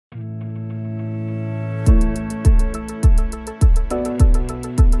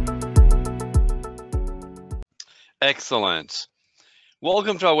Excellent.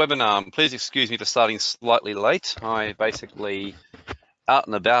 Welcome to our webinar. Please excuse me for starting slightly late. I basically out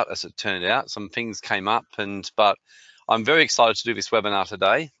and about, as it turned out. Some things came up, but I'm very excited to do this webinar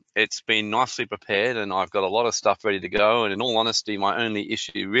today. It's been nicely prepared and I've got a lot of stuff ready to go. And in all honesty, my only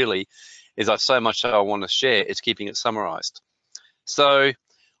issue really is I have so much that I want to share. It's keeping it summarized. So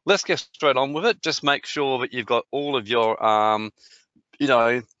let's get straight on with it. Just make sure that you've got all of your,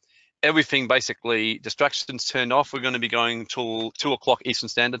 everything basically, distractions turned off. We're going to be going till 2 o'clock Eastern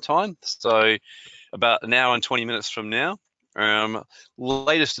Standard Time. So about an hour and 20 minutes from now.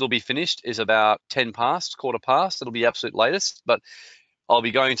 Latest it'll be finished is about 10 past, quarter past. It'll be absolute latest, but I'll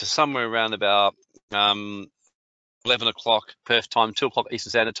be going to somewhere around about 11 o'clock Perth time, 2 o'clock Eastern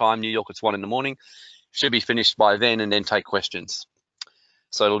Standard Time. New York, it's 1 in the morning. Should be finished by then and then take questions.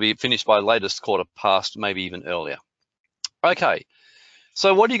 So it'll be finished by latest quarter past, maybe even earlier. Okay,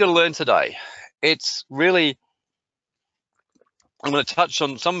 so what are you going to learn today? It's really, I'm going to touch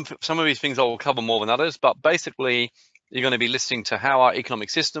on some of these things I will cover more than others, but basically you're going to be listening to how our economic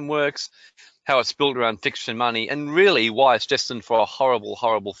system works, how it's built around fiction money, and really why it's destined for a horrible,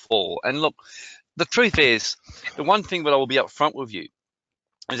 horrible fall. And look, the truth is, the one thing that I will be upfront with you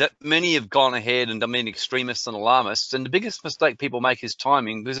is that many have gone ahead and been extremists and alarmists, and the biggest mistake people make is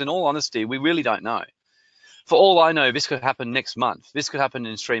timing, because in all honesty, we really don't know. For all I know, this could happen next month. This could happen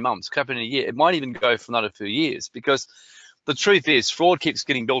in 3 months, could happen in a year. It might even go for another few years, because the truth is fraud keeps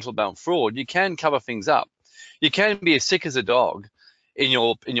getting built about fraud. You can cover things up. You can be as sick as a dog in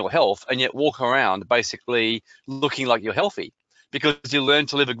your health and yet walk around basically looking like you're healthy, because you learn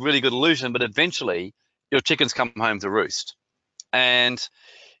to live a really good illusion, but eventually your chickens come home to roost. And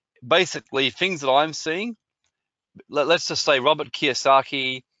basically things that I'm seeing, let's just say Robert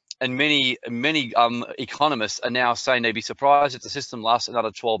Kiyosaki and many economists are now saying they'd be surprised if the system lasts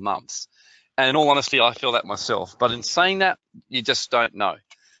another 12 months. And in all honesty, I feel that myself. But in saying that, you just don't know.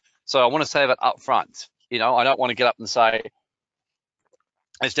 So I want to say that up front. I don't want to get up and say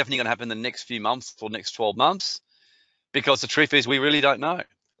it's definitely going to happen in the next few months or next 12 months, because the truth is we really don't know.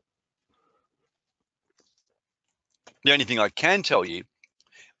 The only thing I can tell you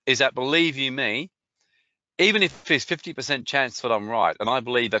is that, believe you me, even if there's 50% chance that I'm right, and I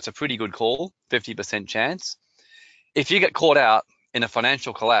believe that's a pretty good call, 50% chance, if you get caught out in a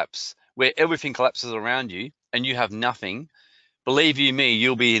financial collapse where everything collapses around you and you have nothing, believe you me,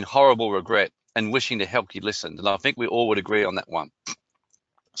 you'll be in horrible regret and wishing to help you listened. And I think we all would agree on that one.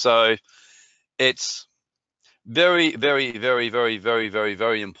 So it's very, very, very, very, very, very,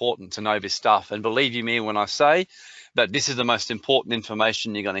 very important to know this stuff. And believe you me when I say that this is the most important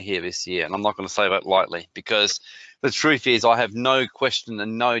information you're going to hear this year. And I'm not going to say that lightly, because the truth is I have no question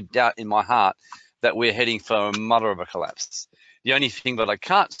and no doubt in my heart that we're heading for a mother of a collapse. The only thing that I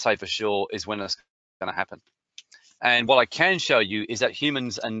can't say for sure is when it's going to happen. And what I can show you is that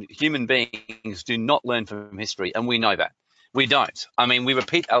humans and human beings do not learn from history, and we know that. We don't. I mean, we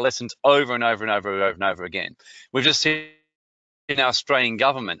repeat our lessons over and over and over and over and over again. We've just seen our Australian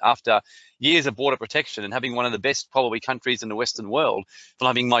government, after years of border protection and having one of the best probably countries in the Western world for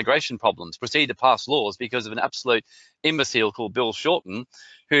having migration problems, proceed to pass laws because of an absolute imbecile called Bill Shorten,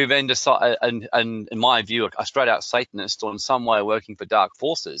 who then decided, and in my view, a straight out Satanist or in some way working for dark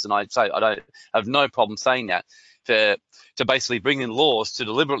forces. And I'd say I don't have no problem saying that, to basically bring in laws to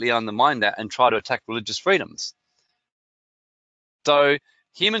deliberately undermine that and try to attack religious freedoms. So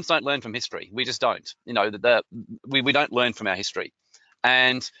humans don't learn from history. We just don't. We don't learn from our history.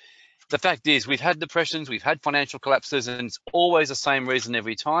 And the fact is, we've had depressions, we've had financial collapses, and it's always the same reason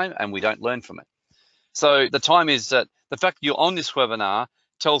every time, and we don't learn from it. So the time is that the fact you're on this webinar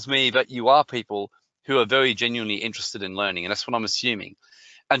tells me that you are people who are very genuinely interested in learning, and that's what I'm assuming.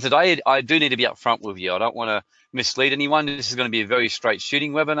 And today I do need to be upfront with you. I don't want to mislead anyone. This is going to be a very straight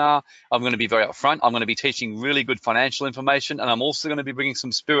shooting webinar. I'm going to be very upfront. I'm going to be teaching really good financial information, and I'm also going to be bringing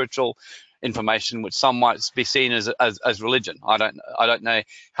some spiritual information, which some might be seen as religion. I don't know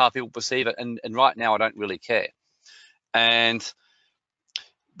how people perceive it, and right now I don't really care. And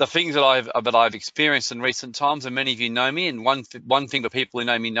the things that I've experienced in recent times, and many of you know me, and one thing that people who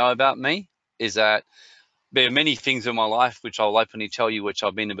know me know about me is that there are many things in my life which I'll openly tell you which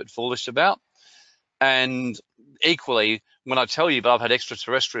I've been a bit foolish about. And equally, when I tell you that I've had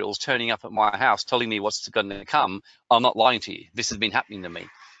extraterrestrials turning up at my house telling me what's going to come, I'm not lying to you. This has been happening to me. It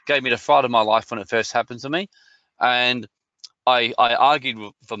gave me the fright of my life when it first happened to me. And I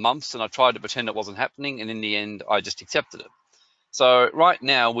argued for months and I tried to pretend it wasn't happening. And in the end, I just accepted it. So right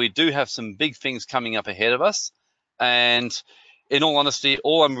now, we do have some big things coming up ahead of us. And in all honesty,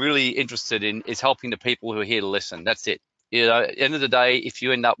 all I'm really interested in is helping the people who are here to listen. That's it. At the end of the day, if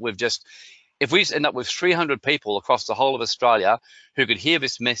you end up with just if we just end up with 300 people across the whole of Australia who could hear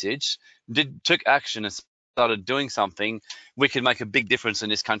this message, took action and started doing something, we can make a big difference in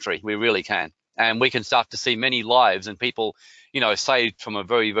this country. We really can. And we can start to see many lives and people, saved from a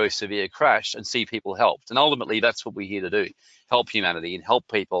very, very severe crash, and see people helped. And ultimately, that's what we're here to do: help humanity and help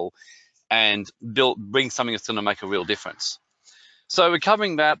people, and bring something that's going to make a real difference. So we're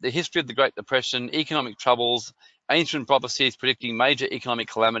covering that, the history of the Great Depression, economic troubles, ancient prophecies predicting major economic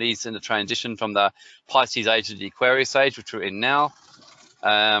calamities in the transition from the Pisces age to the Aquarius age, which we're in now.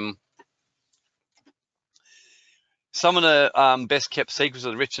 Some of the best kept secrets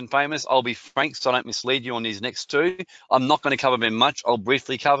of the rich and famous. I'll be frank, so I don't mislead you on these next two. I'm not going to cover them much. I'll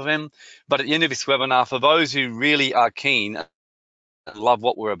briefly cover them. But at the end of this webinar, for those who really are keen and love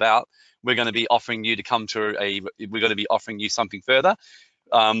what we're about, we're going to be offering you something further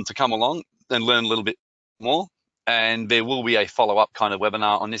to come along and learn a little bit more. And there will be a follow-up kind of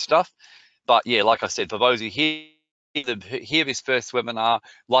webinar on this stuff. But yeah, like I said, for those who hear this first webinar,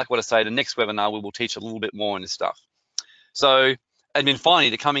 like what I say, the next webinar, we will teach a little bit more on this stuff. So, and then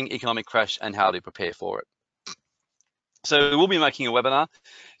finally, the coming economic crash and how to prepare for it. So we'll be making a webinar. At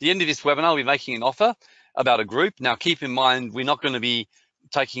the end of this webinar, we'll be making an offer about a group. Now, keep in mind, we're not going to be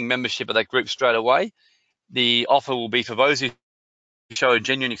taking membership of that group straight away. The offer will be for those who show a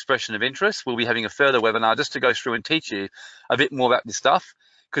genuine expression of interest. We'll be having a further webinar just to go through and teach you a bit more about this stuff,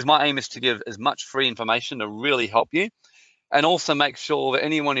 because my aim is to give as much free information to really help you, and also make sure that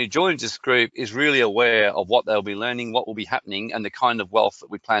anyone who joins this group is really aware of what they'll be learning, what will be happening, and the kind of wealth that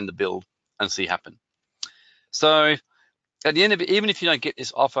we plan to build and see happen. So at the end of it, even if you don't get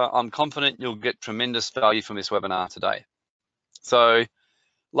this offer, I'm confident you'll get tremendous value from this webinar today. So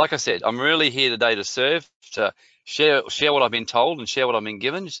like I said, I'm really here today to serve, to share what I've been told and share what I've been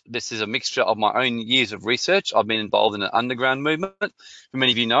given. This is a mixture of my own years of research. I've been involved in an underground movement,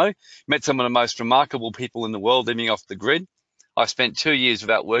 many of you know, met some of the most remarkable people in the world living off the grid. I spent 2 years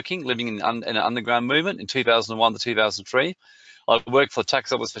without working, living in an underground movement in 2001 to 2003. I worked for the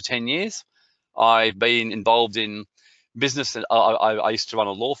tax office for 10 years. I've been involved in business. I used to run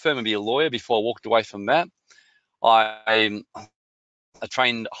a law firm and be a lawyer before I walked away from that. I'm a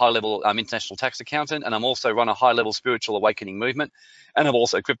trained high-level international tax accountant, and I'm also run a high-level spiritual awakening movement. And I'm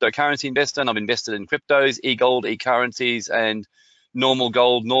also a cryptocurrency investor, and I've invested in cryptos, e-gold, e-currencies, and normal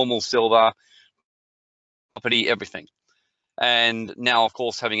gold, normal silver, property, everything. And now, of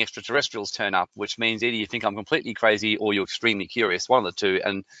course, having extraterrestrials turn up, which means either you think I'm completely crazy or you're extremely curious, one of the two.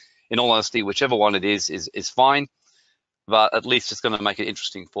 And in all honesty, whichever one it is fine, but at least it's going to make it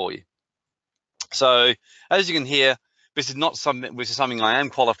interesting for you. So as you can hear, this is not something, which is something I am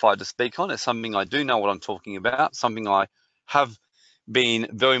qualified to speak on. It's something I do know what I'm talking about, something I have been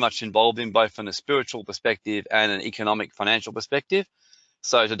very much involved in, both from a spiritual perspective and an economic, financial perspective.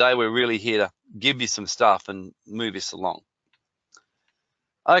 So today we're really here to give you some stuff and move this along.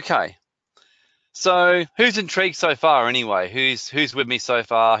 Okay, so who's intrigued so far anyway? Who's with me so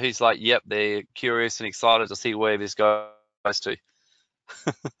far? Who's like, yep, they're curious and excited to see where this goes to?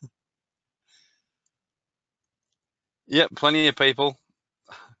 Yep, plenty of people.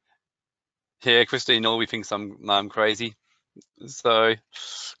 Yeah, Christine Norby thinks I'm crazy. So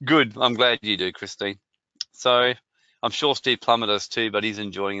good. I'm glad you do, Christine. So I'm sure Steve Plummer does too, but he's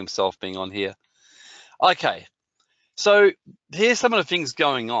enjoying himself being on here. Okay, so here's some of the things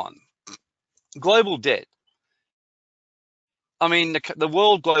going on. Global debt. I mean, the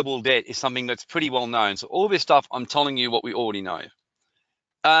world global debt is something that's pretty well known. So all this stuff, I'm telling you what we already know.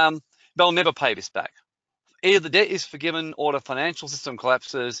 They'll never pay this back. Either the debt is forgiven, or the financial system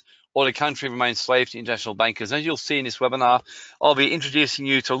collapses, or the country remains slave to international bankers. As you'll see in this webinar, I'll be introducing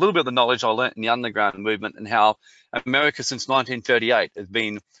you to a little bit of the knowledge I learned in the underground movement, and how America since 1938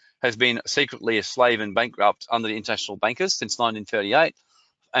 has been secretly a slave and bankrupt under the international bankers since 1938.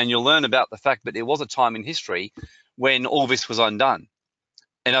 And you'll learn about the fact that there was a time in history when all this was undone.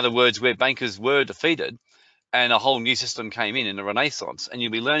 In other words, where bankers were defeated and a whole new system came in a renaissance. And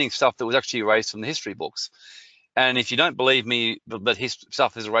you'll be learning stuff that was actually erased from the history books. And if you don't believe me that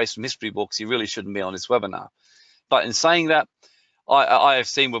stuff is erased from history books, you really shouldn't be on this webinar. But in saying that, I have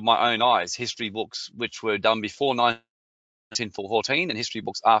seen with my own eyes history books which were done before 1914 and history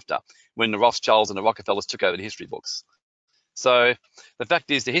books after, when the Rothschilds and the Rockefellers took over the history books. So the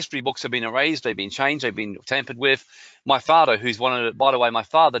fact is, the history books have been erased, they've been changed, they've been tampered with. My father, who's by the way, my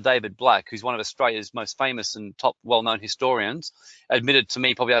father, David Black, who's one of Australia's most famous and top well-known historians, admitted to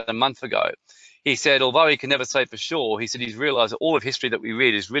me probably about a month ago. He said, although he can never say for sure, he said he's realized that all of history that we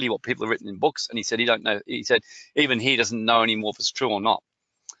read is really what people have written in books. And he said he don't know. He said even he doesn't know anymore if it's true or not.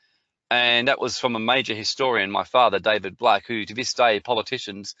 And that was from a major historian, my father, David Black, who to this day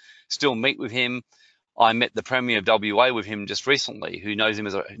politicians still meet with him. I met the Premier of WA with him just recently, who knows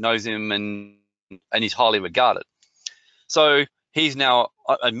him and he's highly regarded. So he's now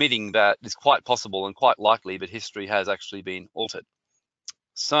admitting that it's quite possible and quite likely that history has actually been altered.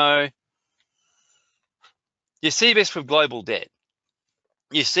 So you see this with global debt.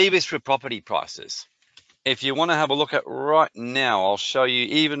 You see this with property prices. If you want to have a look at right now, I'll show you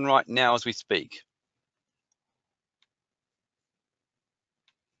even right now as we speak.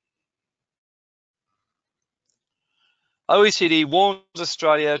 OECD warns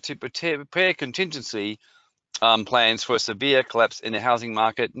Australia to prepare contingency plans for a severe collapse in the housing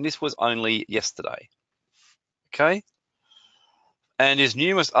market, and this was only yesterday. Okay? And there's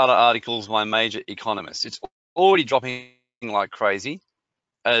numerous other articles by major economists. It's already dropping like crazy,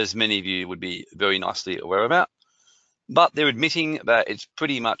 as many of you would be very nicely aware about, but they're admitting that it's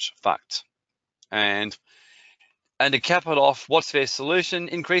pretty much fucked. And to cap it off, what's their solution?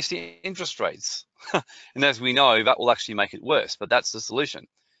 Increase the interest rates. And as we know, that will actually make it worse, but that's the solution.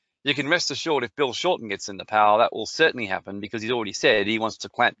 You can rest assured if Bill Shorten gets into power, that will certainly happen because he's already said he wants to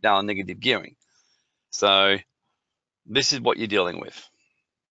clamp down negative gearing. So this is what you're dealing with.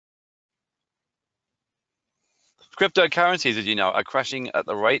 Cryptocurrencies, as you know, are crashing at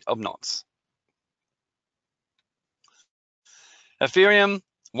the rate of knots. Ethereum,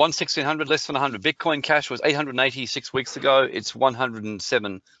 1,600, less than 100. Bitcoin Cash was 886 weeks ago. It's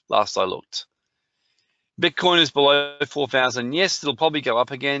 107 last I looked. Bitcoin is below 4,000. Yes, it'll probably go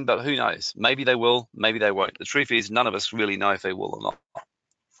up again, but who knows? Maybe they will, maybe they won't. The truth is, none of us really know if they will or not.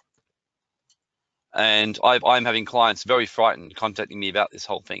 And I'm having clients very frightened contacting me about this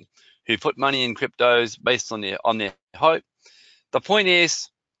whole thing, who put money in cryptos based on their hope. The point is,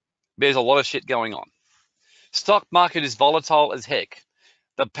 there's a lot of shit going on. Stock market is volatile as heck.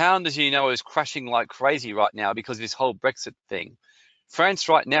 The pound, as you know, is crashing like crazy right now because of this whole Brexit thing. France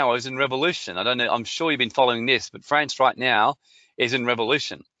right now is in revolution. I don't know, I'm sure you've been following this, but France right now is in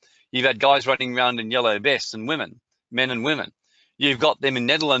revolution. You've had guys running around in yellow vests and women, men and women. You've got them in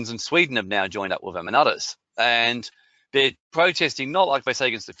Netherlands and Sweden have now joined up with them and others. And they're protesting, not like they say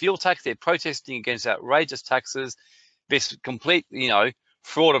against the fuel tax, they're protesting against outrageous taxes, this complete,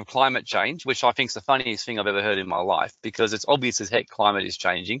 fraud of climate change, which I think is the funniest thing I've ever heard in my life, because it's obvious as heck climate is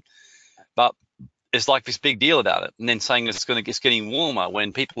changing, but it's like this big deal about it, and then saying it's getting warmer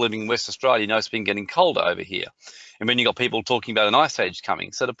when people living in West Australia know it's been getting colder over here, and then you got people talking about an ice age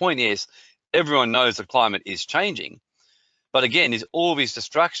coming. So the point is, everyone knows the climate is changing, but again, there's all these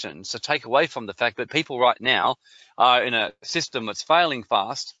distractions to take away from the fact that people right now are in a system that's failing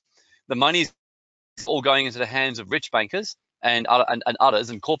fast. The money's all going into the hands of rich bankers and others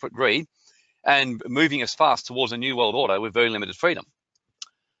and corporate greed, and moving us fast towards a new world order with very limited freedom.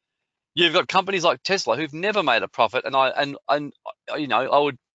 You've got companies like Tesla who've never made a profit, and I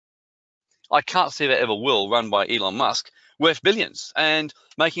can't see that ever will, run by Elon Musk, worth billions and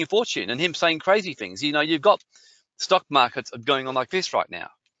making a fortune, and him saying crazy things. You've got stock markets going on like this right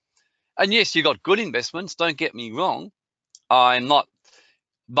now, and yes, you've got good investments. Don't get me wrong, I'm not,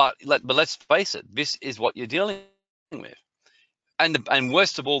 but let's face it, this is what you're dealing with. And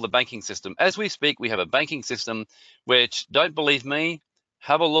worst of all, the banking system. As we speak, we have a banking system which, don't believe me,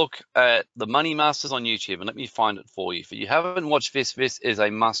 have a look at the Money Masters on YouTube and let me find it for you. If you haven't watched this is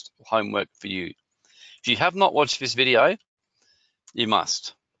a must homework for you. If you have not watched this video, you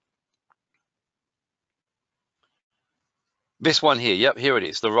must. This one here, yep, here it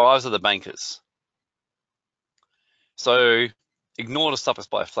is, The Rise of the Bankers. So ignore the stuff that's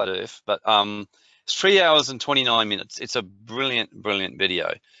by Flat Earth, but it's 3 hours and 29 minutes. It's a brilliant, brilliant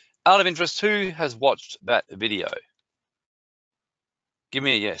video. Out of interest, who has watched that video? Give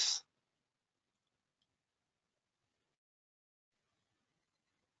me a yes.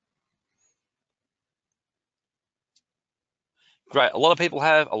 Great. A lot of people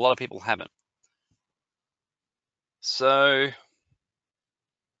have, a lot of people haven't. So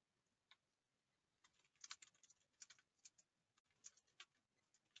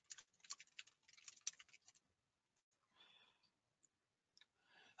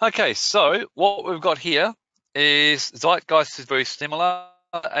okay, so what we've got here is Zeitgeist is very similar.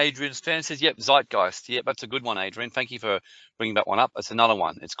 Adrian's fan says, yep, Zeitgeist. Yep, that's a good one, Adrian. Thank you for bringing that one up. It's another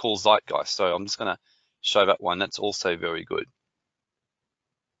one. It's called Zeitgeist. So I'm just going to show that one. That's also very good.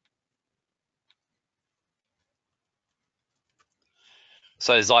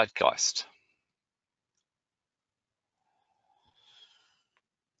 So Zeitgeist.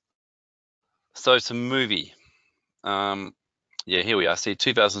 So it's a movie. Yeah, here we are. See,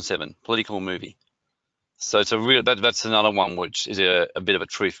 2007, political movie. So it's a real that's another one which is a bit of a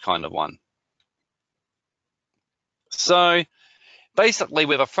truth kind of one. So basically,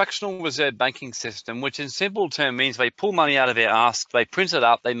 we have a fractional reserve banking system, which in simple terms means they pull money out of their ass, they print it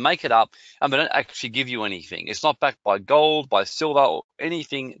up, they make it up, and they don't actually give you anything. It's not backed by gold, by silver, or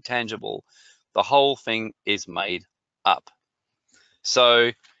anything tangible. The whole thing is made up.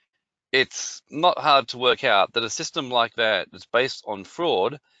 So it's not hard to work out that a system like that that's based on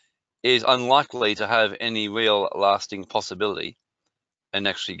fraud is unlikely to have any real lasting possibility and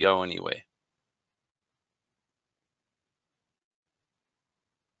actually go anywhere.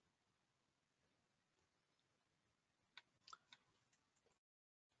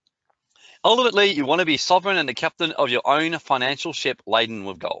 Ultimately, you want to be sovereign and the captain of your own financial ship laden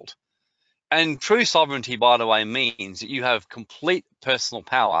with gold. And true sovereignty, by the way, means that you have complete personal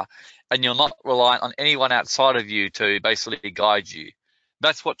power and you're not reliant on anyone outside of you to basically guide you.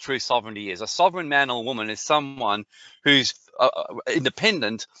 That's what true sovereignty is. A sovereign man or woman is someone who's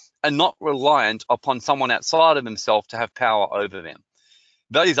independent and not reliant upon someone outside of himself to have power over them.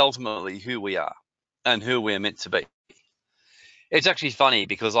 That is ultimately who we are and who we're meant to be. It's actually funny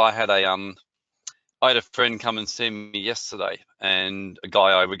because I had a friend come and see me yesterday, and a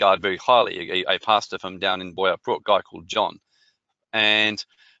guy I regard very highly, a pastor from down in Boyup Brook, a guy called John. And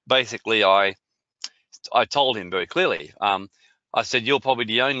basically, I told him very clearly, I said, you're probably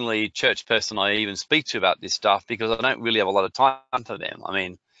the only church person I even speak to about this stuff because I don't really have a lot of time for them. I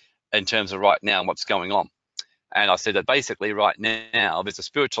mean, in terms of right now and what's going on. And I said that basically right now there's a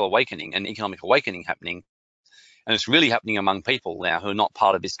spiritual awakening and economic awakening happening, and it's really happening among people now who are not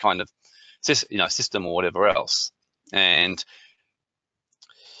part of this kind of system or whatever else. And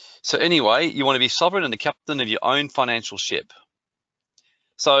so anyway, you want to be sovereign and the captain of your own financial ship.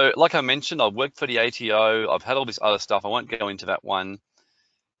 So like I mentioned, I've worked for the ATO. I've had all this other stuff. I won't go into that one.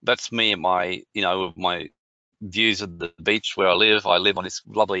 That's me and my, my views of the beach where I live. I live on this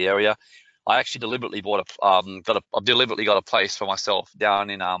lovely area. I actually deliberately I've deliberately got a place for myself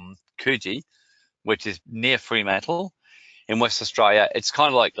down in Coogee, which is near Fremantle in West Australia. It's kind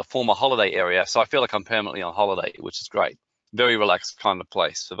of like a former holiday area, so I feel like I'm permanently on holiday, which is great. Very relaxed kind of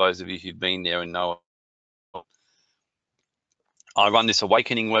place for those of you who've been there and know. I run this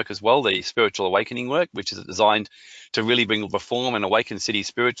awakening work as well, the spiritual awakening work, which is designed to really bring reform and awaken cities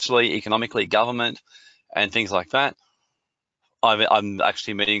spiritually, economically, government, and things like that. I'm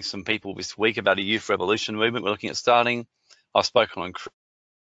actually meeting some people this week about a youth revolution movement we're looking at starting. I've spoken on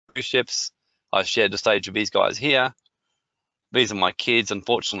cruise ships. I've shared the stage with these guys here. These are my kids.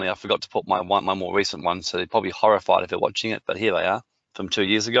 Unfortunately, I forgot to put my more recent one, so they're probably horrified if they're watching it, but here they are from 2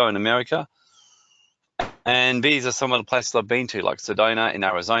 years ago in America. And these are some of the places I've been to, like Sedona in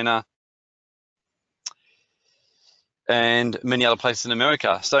Arizona and many other places in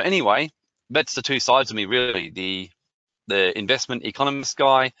America. So anyway, that's the two sides of me, really, the investment economist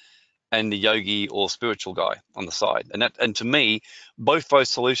guy and the yogi or spiritual guy on the side. And to me, both those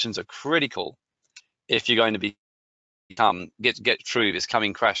solutions are critical if you're going to get through this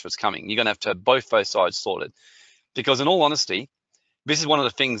coming crash that's coming. You're going to have both those sides sorted. Because in all honesty, this is one of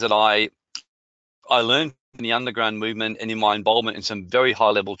the things that I learned in the underground movement and in my involvement in some very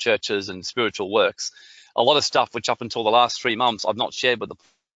high level churches and spiritual works. A lot of stuff which up until the last 3 months I've not shared with the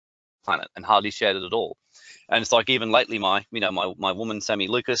planet and hardly shared it at all. And it's like even lately my woman Sammy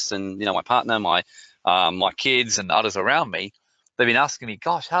Lucas and my partner, my kids and others around me, they've been asking me,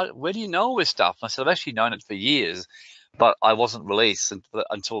 gosh, where do you know all this stuff? And I said, I've actually known it for years, but I wasn't released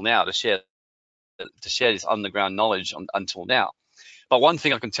until now to share this underground knowledge until now. But one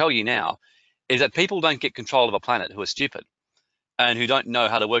thing I can tell you now is that people don't get control of a planet who are stupid and who don't know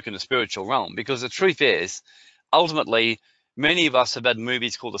how to work in the spiritual realm. Because the truth is, ultimately, many of us have had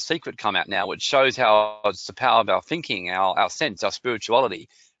movies called The Secret come out now, which shows how it's the power of our thinking, our sense, our spirituality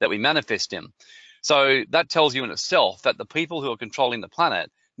that we manifest in. So that tells you in itself that the people who are controlling the planet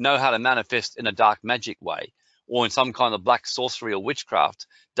know how to manifest in a dark magic way, or in some kind of black sorcery or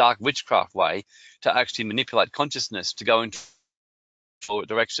dark witchcraft way, to actually manipulate consciousness to go into a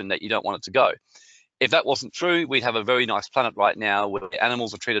direction that you don't want it to go. If that wasn't true, we'd have a very nice planet right now where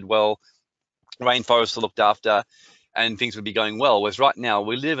animals are treated well, rainforests are looked after, and things would be going well. Whereas right now,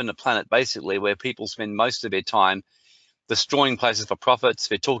 we live in a planet basically where people spend most of their time destroying places for profits.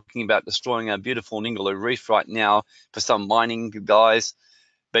 They're talking about destroying our beautiful Ningaloo Reef right now for some mining guys.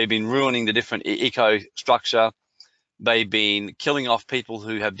 They've been ruining the different eco structure. They've been killing off people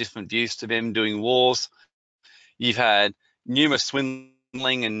who have different views to them, doing wars. You've had numerous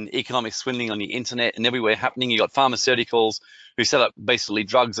swindling and economic swindling on the internet and everywhere happening. You've got pharmaceuticals who set up basically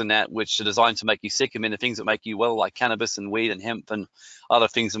drugs and that which are designed to make you sick, and then the things that make you well, like cannabis and weed and hemp and other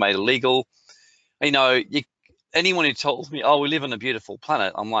things are made illegal. You know, anyone who tells me, oh, we live on a beautiful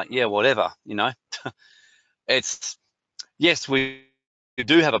planet, I'm like, yeah, whatever, you know. It's, yes, we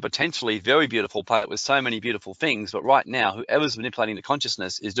do have a potentially very beautiful planet with so many beautiful things, but right now, whoever's manipulating the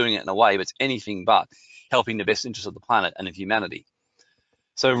consciousness is doing it in a way that's anything but helping the best interest of the planet and of humanity.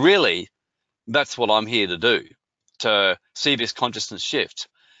 So really, that's what I'm here to do, to see this consciousness shift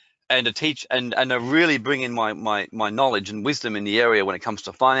and to teach and to really bring in my knowledge and wisdom in the area when it comes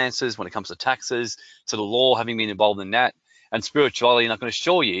to finances, when it comes to taxes, to the law, having been involved in that, and spirituality. And I can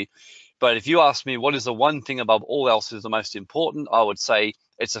assure you, but if you ask me what is the one thing above all else is the most important, I would say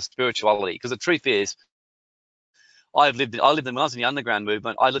it's a spirituality. Because the truth is, I lived when I was in the underground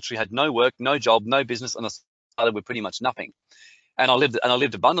movement. I literally had no work, no job, no business, and I started with pretty much nothing. And I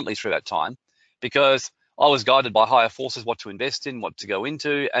lived abundantly through that time because I was guided by higher forces what to invest in, what to go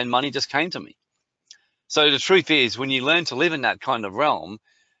into, and money just came to me. So the truth is, when you learn to live in that kind of realm,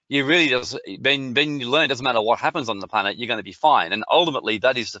 you really just then you learn it doesn't matter what happens on the planet, you're going to be fine. And ultimately,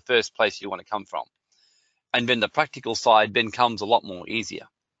 that is the first place you want to come from. And then the practical side then comes a lot more easier.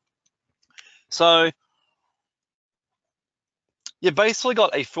 So you basically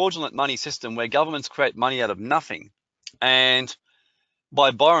got a fraudulent money system where governments create money out of nothing, and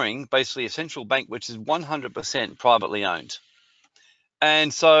by borrowing basically a central bank which is 100% privately owned.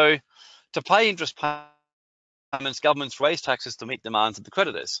 And so to pay interest payments, governments raise taxes to meet demands of the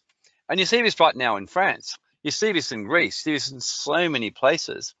creditors. And you see this right now in France. You see this in Greece. You see this in so many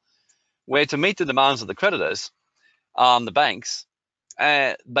places where to meet the demands of the creditors, the banks,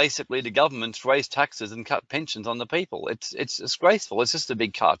 basically the governments raise taxes and cut pensions on the people. It's disgraceful. It's just a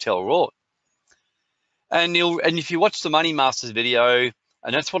big cartel rort. And if you watch the Money Masters video,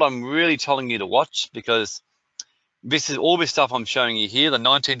 and that's what I'm really telling you to watch, because this is all this stuff I'm showing you here, the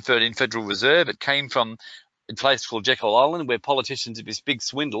 1913 Federal Reserve. It came from a place called Jekyll Island, where politicians did this big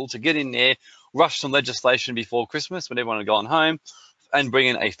swindle to get in there, rush some legislation before Christmas when everyone had gone home, and bring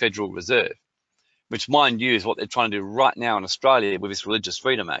in a Federal Reserve, which, mind you, is what they're trying to do right now in Australia with this Religious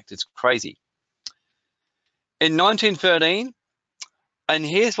Freedom Act. It's crazy. In 1913, and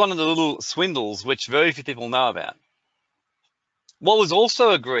here's one of the little swindles which very few people know about. What was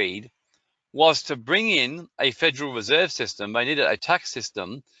also agreed was to bring in a Federal Reserve system. They needed a tax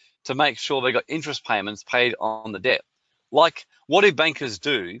system to make sure they got interest payments paid on the debt. Like, what do bankers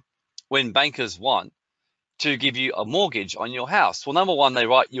do when bankers want to give you a mortgage on your house? Well, number one, they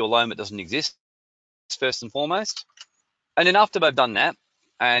write you a loan that doesn't exist, first and foremost. And then after they've done that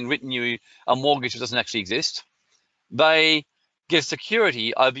and written you a mortgage that doesn't actually exist, they give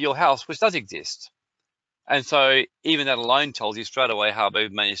security over your house, which does exist. And so even that alone tells you straight away how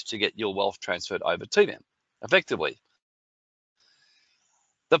they've managed to get your wealth transferred over to them effectively.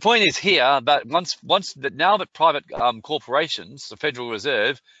 The point is here that now that private corporations, the Federal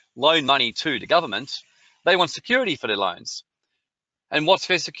Reserve, loan money to the government, they want security for their loans. And what's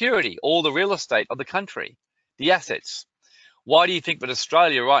their security? All the real estate of the country, the assets. Why do you think that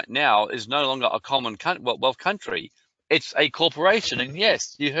Australia right now is no longer a common wealth country? It's a corporation. And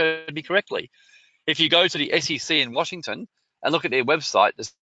yes, you heard me correctly. If you go to the SEC in Washington and look at their website, the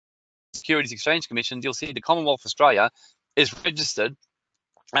Securities Exchange Commission, you'll see the Commonwealth of Australia is registered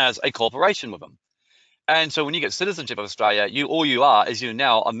as a corporation with them. And so when you get citizenship of Australia, all you are is you're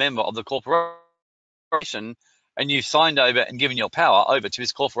now a member of the corporation, and you've signed over and given your power over to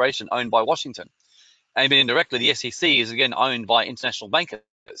this corporation owned by Washington. And indirectly, the SEC is again owned by international bankers.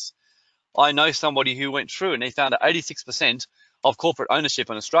 I know somebody who went through and they found that 86% of corporate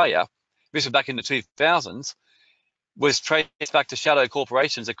ownership in Australia, this was back in the 2000s, was traced back to shadow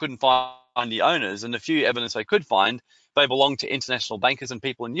corporations that couldn't find the owners, and the few evidence they could find, they belonged to international bankers and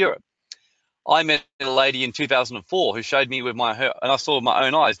people in Europe. I met a lady in 2004 who showed me and I saw with my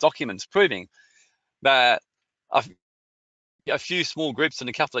own eyes documents proving that a few small groups in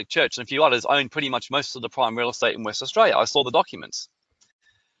the Catholic Church and a few others owned pretty much most of the prime real estate in West Australia. I saw the documents.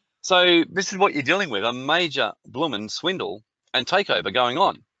 So this is what you're dealing with, a major bloomin' swindle and takeover going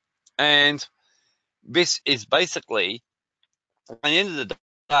on. And this is basically, at the end of the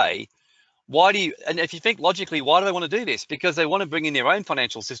day, and if you think logically, why do they want to do this? Because they want to bring in their own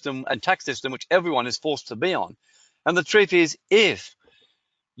financial system and tax system, which everyone is forced to be on. And the truth is, if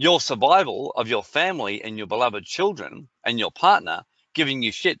your survival of your family and your beloved children and your partner giving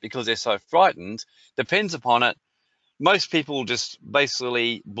you shit because they're so frightened depends upon it, most people just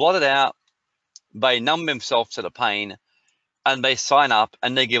basically blot it out, they numb themselves to the pain, and they sign up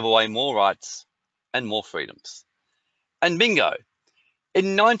and they give away more rights and more freedoms. And bingo.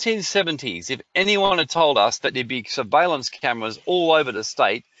 In 1970s, if anyone had told us that there'd be surveillance cameras all over the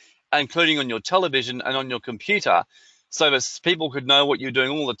state, including on your television and on your computer, so that people could know what you're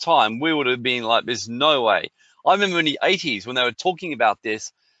doing all the time, we would have been like, there's no way. I remember in the 80s when they were talking about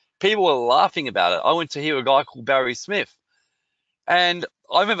this, people were laughing about it. I went to hear a guy called Barry Smith, and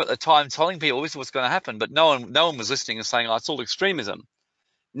I remember at the time telling people this was what's going to happen, but no one was listening and saying, oh, it's all extremism.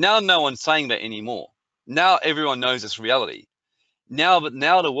 Now no one's saying that anymore. Now everyone knows it's reality. Now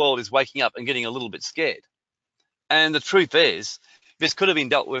the world is waking up and getting a little bit scared. And the truth is, this could have been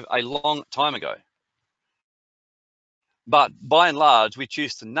dealt with a long time ago. But by and large, we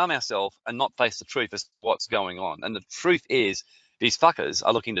choose to numb ourselves and not face the truth as to what's going on. And the truth is, these fuckers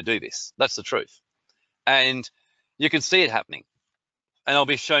are looking to do this. That's the truth. And you can see it happening. And I'll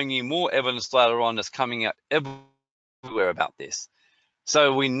be showing you more evidence later on that's coming out everywhere about this.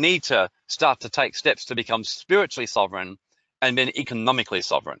 So we need to start to take steps to become spiritually sovereign and then economically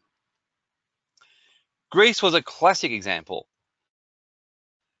sovereign. Greece was a classic example.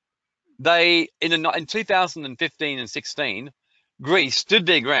 They, in 2015 and 16, Greece stood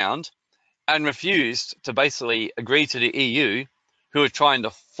their ground and refused to basically agree to the EU, who were trying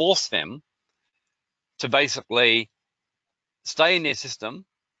to force them to basically stay in their system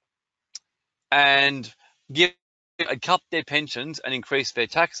and cut their pensions and increase their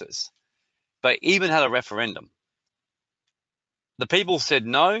taxes. They even had a referendum. The people said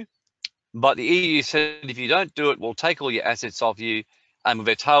no, but the EU said, if you don't do it, we'll take all your assets off you, and with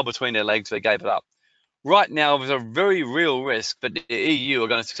their tail between their legs, they gave it up. Right now, there's a very real risk that the EU are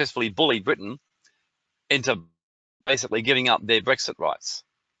going to successfully bully Britain into basically giving up their Brexit rights.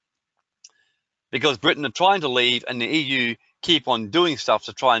 Because Britain are trying to leave and the EU keep on doing stuff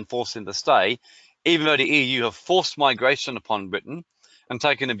to try and force them to stay, even though the EU have forced migration upon Britain and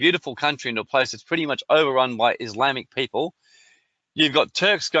taken a beautiful country into a place that's pretty much overrun by Islamic people. You've got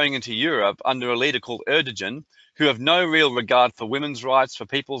Turks going into Europe under a leader called Erdogan, who have no real regard for women's rights, for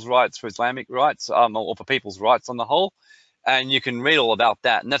people's rights, for Islamic rights, or for people's rights on the whole. And you can read all about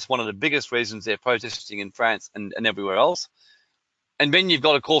that. And that's one of the biggest reasons they're protesting in France and everywhere else. And then you've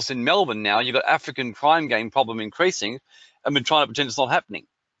got, of course, in Melbourne now, you've got African crime gang problem increasing, and we're trying to pretend it's not happening.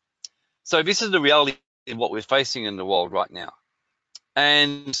 So this is the reality of what we're facing in the world right now.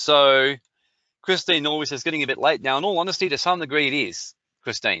 And so Christine always says, getting a bit late now. In all honesty, to some degree it is,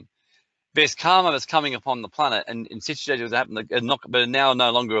 Christine. There's karma that's coming upon the planet, and in situations that happen, but are now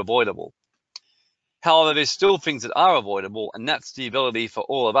no longer avoidable. However, there's still things that are avoidable, and that's the ability for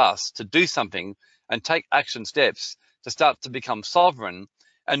all of us to do something and take action steps to start to become sovereign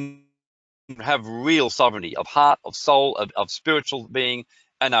and have real sovereignty of heart, of soul, of spiritual being,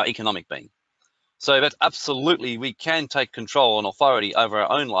 and our economic being. So that's absolutely, we can take control and authority over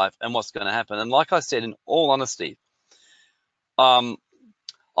our own life and what's going to happen. And like I said, in all honesty,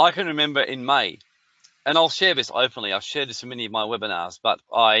 I can remember in May, and I'll share this openly, I've shared this in many of my webinars, but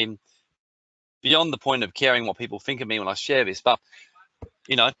I'm beyond the point of caring what people think of me when I share this. But,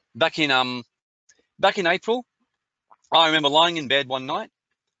 you know, back in April, I remember lying in bed one night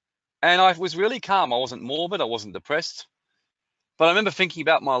and I was really calm. I wasn't morbid, I wasn't depressed. But I remember thinking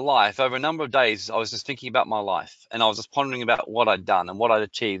about my life over a number of days. I was just thinking about my life, and I was just pondering about what I'd done and what I'd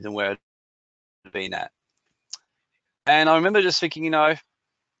achieved and where I'd been at. And I remember just thinking, you know,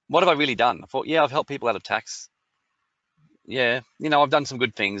 what have I really done? I thought, yeah, I've helped people out of tax. Yeah, you know, I've done some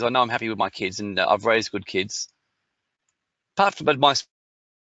good things. I know I'm happy with my kids, and I've raised good kids. Apart from my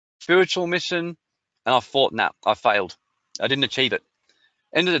spiritual mission, and I thought, nah, I failed. I didn't achieve it.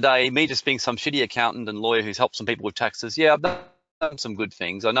 End of the day, me just being some shitty accountant and lawyer who's helped some people with taxes, yeah, I've done some good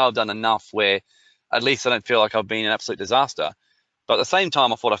things. I know I've done enough where at least I don't feel like I've been an absolute disaster. But at the same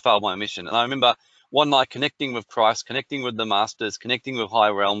time, I thought I failed my mission. And I remember one night connecting with Christ, connecting with the masters, connecting with high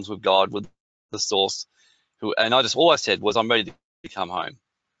realms, with God, with the source. And all I said was, I'm ready to come home.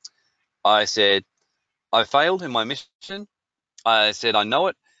 I said, I failed in my mission. I said, I know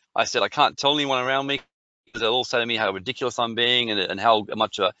it. I said, I can't tell anyone around me because they'll all say to me how ridiculous I'm being and how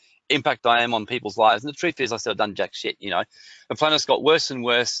much of an impact I am on people's lives. And the truth is, I said, I've done jack shit, you know. The planet's got worse and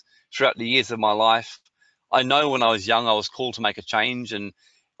worse throughout the years of my life. I know when I was young, I was called to make a change. And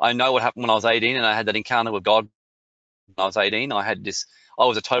I know what happened when I was 18 and I had that encounter with God when I was 18. I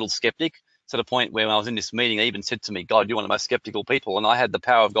was a total skeptic to the point where when I was in this meeting, they even said to me, God, you're one of the most skeptical people. And I had the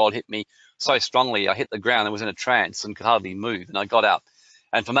power of God hit me so strongly. I hit the ground and was in a trance and could hardly move. And I got out.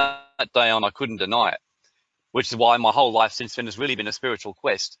 And from that day on, I couldn't deny it, which is why my whole life since then has really been a spiritual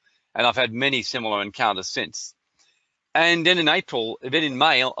quest. And I've had many similar encounters since. And then in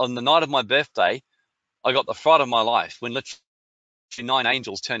May, on the night of my birthday, I got the fright of my life when literally 9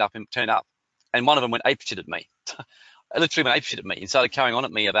 angels turned up, and one of them went apeshit at me. I literally went apeshit at me and started carrying on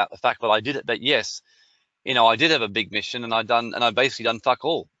at me about the fact that I did it. But yes, you know, I did have a big mission, and I've basically done fuck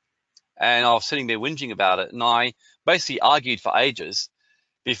all. and I was sitting there whinging about it, and I basically argued for ages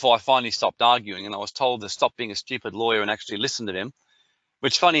before I finally stopped arguing, and I was told to stop being a stupid lawyer and actually listen to him,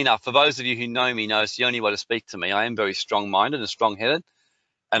 which, funny enough, for those of you who know me, know it's the only way to speak to me. I am very strong-minded and strong-headed,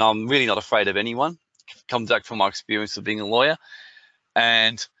 and I'm really not afraid of anyone. It comes back from my experience of being a lawyer.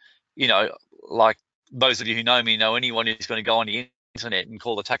 And, you know, like those of you who know me know anyone who's going to go on the internet and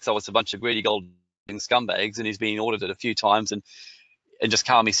call the tax office a bunch of greedy gold scumbags, and he's been audited a few times, and just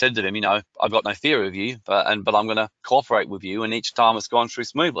calmly said to them, you know, I've got no fear of you, but I'm going to cooperate with you, and each time it's gone through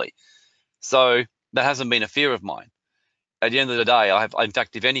smoothly. So that hasn't been a fear of mine. At the end of the day, in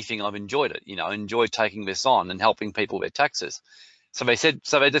fact, if anything, I've enjoyed it. You know, enjoyed taking this on and helping people with taxes. So they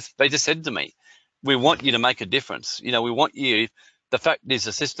just said to me, we want you to make a difference. You know, we want you. The fact is,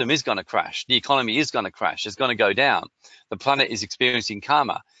 the system is going to crash. The economy is going to crash. It's going to go down. The planet is experiencing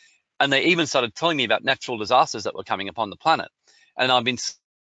karma. And they even started telling me about natural disasters that were coming upon the planet. And I've been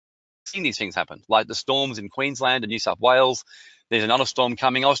seeing these things happen, like the storms in Queensland and New South Wales. There's another storm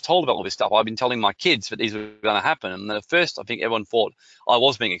coming. I was told about all this stuff. I've been telling my kids that these were going to happen. And at first, I think everyone thought I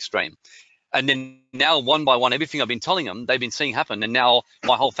was being extreme. And then now, one by one, everything I've been telling them, they've been seeing happen. And now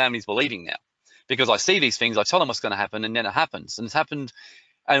my whole family's believing now. Because I see these things, I tell them what's going to happen, and then it happens. And it's happened,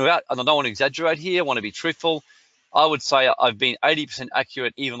 and I don't want to exaggerate here, I want to be truthful. I would say I've been 80%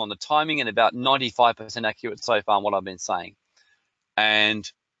 accurate even on the timing, and about 95% accurate so far on what I've been saying. And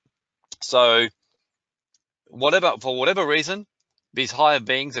so for whatever reason, these higher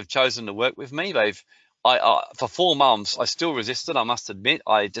beings have chosen to work with me. For 4 months, I still resisted, I must admit.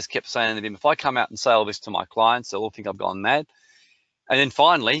 I just kept saying to them, if I come out and say all this to my clients, they'll all think I've gone mad. And then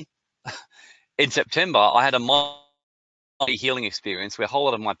finally, in September, I had a healing experience where a whole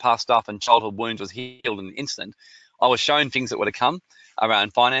lot of my past stuff and childhood wounds was healed in an instant. I was shown things that were to come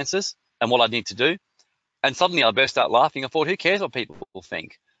around finances and what I need to do. And suddenly I burst out laughing. I thought, who cares what people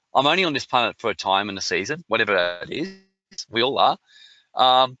think? I'm only on this planet for a time and a season, whatever it is. We all are.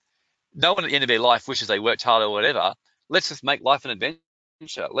 No one at the end of their life wishes they worked harder or whatever. Let's just make life an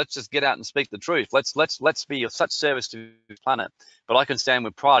adventure. Let's just get out and speak the truth. Let's be of such service to the planet. But I can stand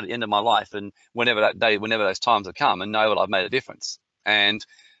with pride at the end of my life, and whenever those times have come, and know that I've made a difference. And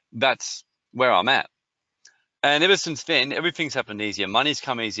that's where I'm at. And ever since then, everything's happened easier. Money's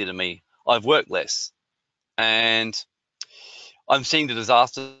come easier to me. I've worked less, and I'm seeing the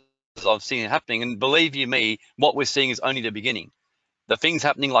disasters I've seen happening. And believe you me, what we're seeing is only the beginning. The things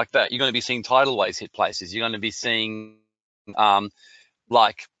happening like that, you're going to be seeing tidal waves hit places. You're going to be seeing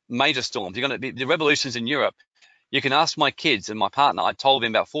like major storms. You're going to be the revolutions in Europe. You can ask my kids and my partner. I told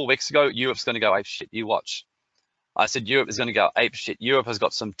them about 4 weeks ago, Europe's going to go ape shit. You watch. I said, Europe is going to go ape shit. Europe has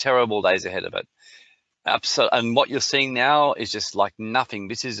got some terrible days ahead of it. Absolutely. And what you're seeing now is just like nothing.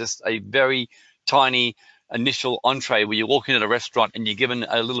 This is just a very tiny initial entree where you walk into a restaurant and you're given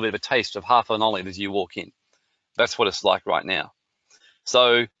a little bit of a taste of half an olive as you walk in. That's what it's like right now.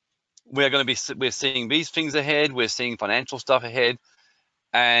 So we're seeing these things ahead. We're seeing financial stuff ahead.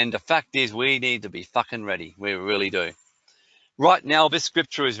 And the fact is, we need to be fucking ready. We really do. Right now, this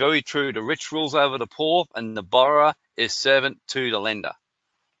scripture is very true. The rich rules over the poor, and the borrower is servant to the lender.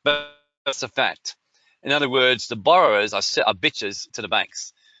 But that's a fact. In other words, the borrowers are bitches to the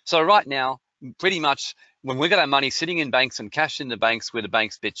banks. So right now, pretty much, when we got our money sitting in banks and cash in the banks, we're the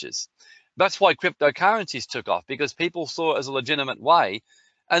banks' bitches. That's why cryptocurrencies took off, because people saw it as a legitimate way.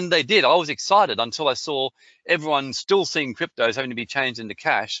 And they did. I was excited until I saw everyone still seeing cryptos having to be changed into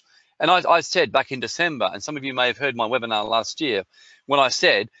cash. And I said back in December, and some of you may have heard my webinar last year, when I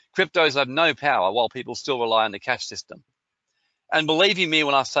said cryptos have no power while people still rely on the cash system. And believe you me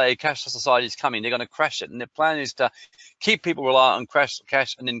when I say cashless society is coming, they're going to crash it. And their plan is to keep people reliant on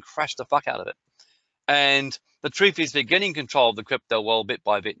cash and then crash the fuck out of it. And the truth is, they're getting control of the crypto world bit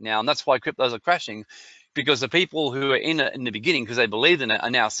by bit now. And that's why cryptos are crashing, because the people who are in it in the beginning, because they believed in it, are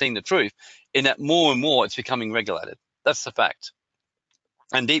now seeing the truth in that more and more it's becoming regulated. That's the fact.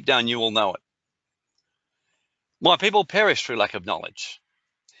 And deep down, you all know it. My people perish through lack of knowledge.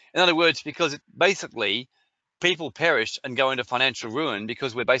 In other words, because basically people perish and go into financial ruin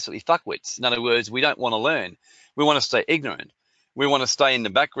because we're basically fuckwits. In other words, we don't want to learn. We want to stay ignorant. We want to stay in the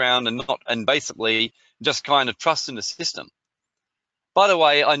background and basically just kind of trust in the system. By the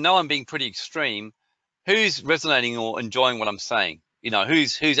way, I know I'm being pretty extreme. Who's resonating or enjoying what I'm saying? You know,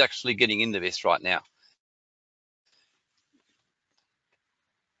 who's actually getting into this right now?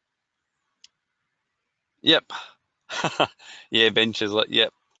 Yep. Yeah, benches.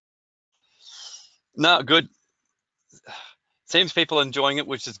 Yep. No, good. Seems people are enjoying it,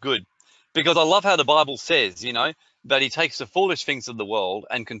 which is good. Because I love how the Bible says, you know, that he takes the foolish things of the world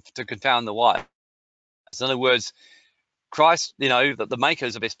and to confound the wise. In other words, Christ, the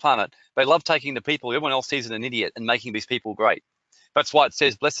makers of this planet, they love taking the people everyone else sees as an idiot and making these people great. That's why it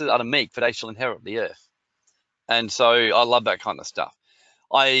says, blessed are the meek, for they shall inherit the earth. And so I love that kind of stuff.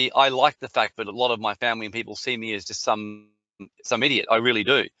 I like the fact that a lot of my family and people see me as just some idiot. I really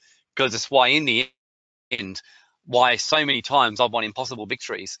do. Because it's why in the end, why so many times I've won impossible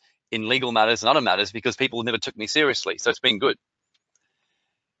victories in legal matters and other matters, because people never took me seriously. So it's been good.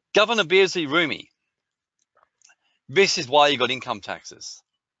 Governor Beardsley Roomy, this is why you got income taxes.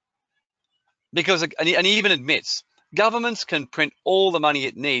 Because, and he even admits, governments can print all the money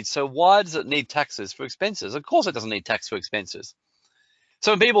it needs, so why does it need taxes for expenses? Of course it doesn't need tax for expenses.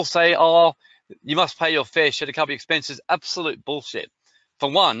 So when people say, oh, you must pay your fair share to cover your expenses, absolute bullshit.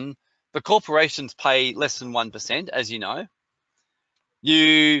 For one, the corporations pay less than 1%, as you know.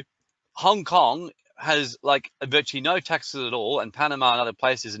 Hong Kong has like virtually no taxes at all, and Panama and other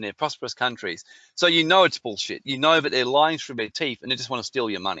places, and they're prosperous countries. So you know it's bullshit. You know that they're lying through their teeth and they just want to steal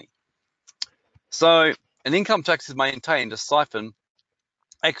your money. So an income tax is maintained to siphon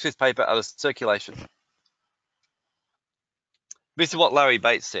excess paper out of circulation. This is what Larry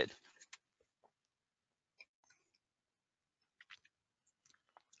Bates said.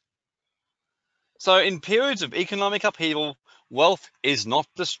 So in periods of economic upheaval, wealth is not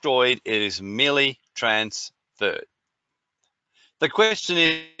destroyed, it is merely transferred. The question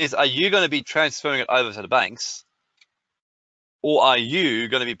is, are you going to be transferring it over to the banks, or are you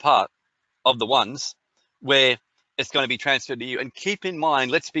going to be part of the ones where it's going to be transferred to you? And keep in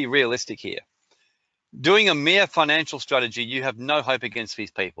mind, let's be realistic here. Doing a mere financial strategy, you have no hope against these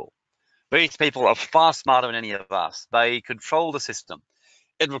people. These people are far smarter than any of us. They control the system.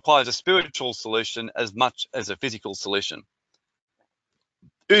 It requires a spiritual solution as much as a physical solution.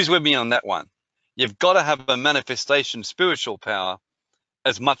 Who's with me on that one? You've got to have a manifestation spiritual power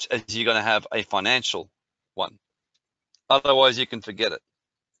as much as you're going to have a financial one. Otherwise, you can forget it.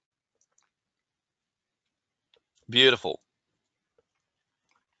 Beautiful.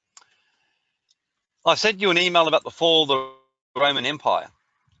 I sent you an email about the fall of the Roman Empire,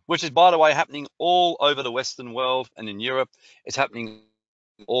 which is, by the way, happening all over the Western world and in Europe. It's happening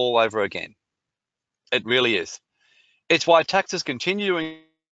all over again. It really is. It's why taxes continue to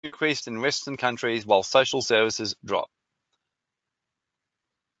increase in Western countries while social services drop.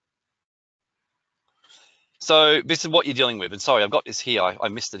 So this is what you're dealing with. And sorry, I've got this here. I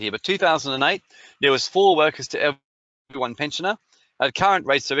missed it here. But 2008, there was 4 workers to every 1 pensioner. At current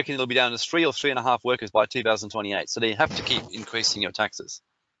rates, I reckon it'll be down to 3 or 3.5 workers by 2028. So they have to keep increasing your taxes.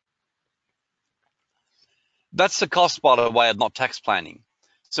 That's the cost, by the way, of not tax planning.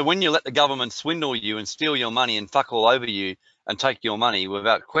 So when you let the government swindle you and steal your money and fuck all over you and take your money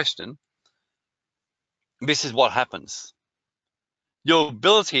without question, this is what happens. Your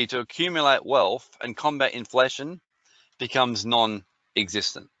ability to accumulate wealth and combat inflation becomes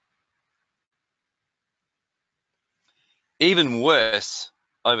non-existent. Even worse,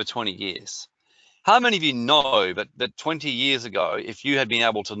 over 20 years. How many of you know that 20 years ago, if you had been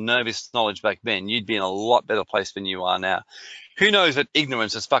able to know this knowledge back then, you'd be in a lot better place than you are now? Who knows that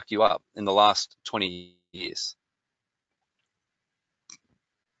ignorance has fucked you up in the last 20 years?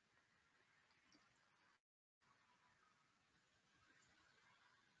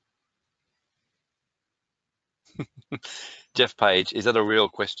 Jeff Page, is that a real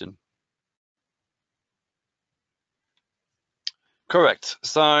question? Correct.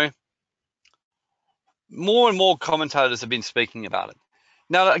 So more and more commentators have been speaking about it.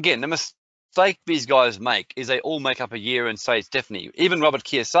 Now, again, the mistake these guys make is they all make up a year and say it's definitely. Even Robert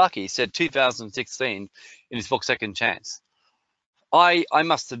Kiyosaki said 2016 in his book Second Chance. I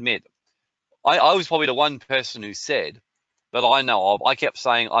must admit, I was probably the one person who said that I know of. I kept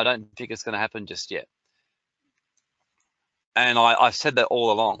saying I don't think it's going to happen just yet, and I said that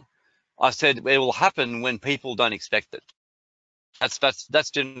all along. I said it will happen when people don't expect it.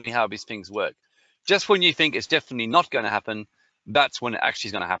 That's generally how these things work. Just when you think it's definitely not going to happen, that's when it actually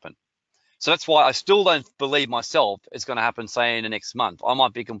is going to happen. So that's why I still don't believe myself it's going to happen, say, in the next month. I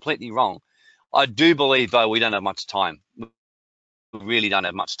might be completely wrong. I do believe, though, we don't have much time. We really don't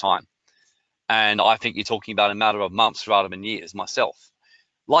have much time. And I think you're talking about a matter of months rather than years myself.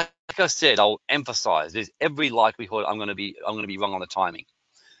 Like I said, I'll emphasize there's every likelihood I'm going to be wrong on the timing.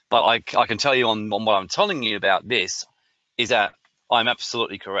 But I can tell you on what I'm telling you about this is that I'm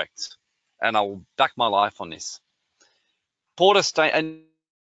absolutely correct. And I'll back my life on this. And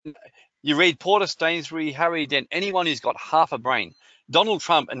you read Porter Stainsbury, Harry Dent, anyone who's got half a brain. Donald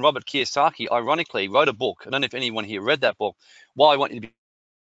Trump and Robert Kiyosaki, ironically, wrote a book. I don't know if anyone here read that book, Why I Want You to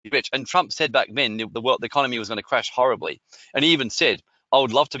Be Rich. And Trump said back then the economy was going to crash horribly. And he even said, I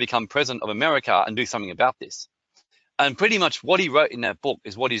would love to become president of America and do something about this. And pretty much what he wrote in that book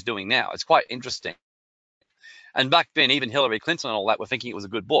is what he's doing now. It's quite interesting. And back then, even Hillary Clinton and all that were thinking it was a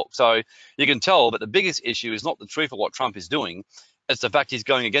good book. So you can tell that the biggest issue is not the truth of what Trump is doing. It's the fact he's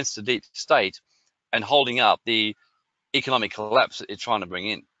going against the deep state and holding up the economic collapse that they're trying to bring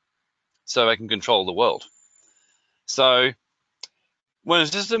in so they can control the world. So when a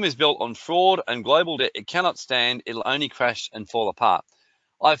system is built on fraud and global debt, it cannot stand. It'll only crash and fall apart.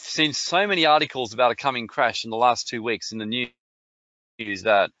 I've seen so many articles about a coming crash in the last 2 weeks in the news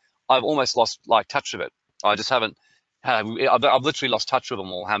that I've almost lost touch with it. I just haven't. I've literally lost touch with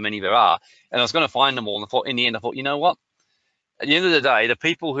them all, how many there are. And I was going to find them all. And in the end, I thought, you know what? At the end of the day, the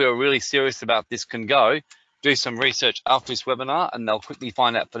people who are really serious about this can go do some research after this webinar, and they'll quickly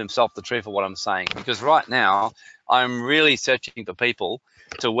find out for themselves the truth of what I'm saying. Because right now, I'm really searching for people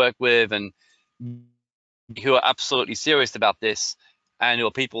to work with and who are absolutely serious about this, and who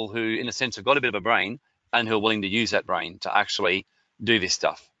are people who, in a sense, have got a bit of a brain and who are willing to use that brain to actually do this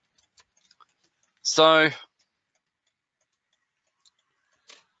stuff. So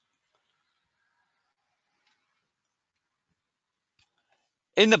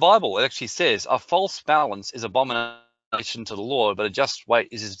in the Bible, it actually says a false balance is abomination to the Lord, but a just weight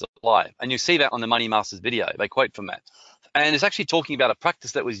is his delight. And you see that on the Money Masters video. They quote from that. And it's actually talking about a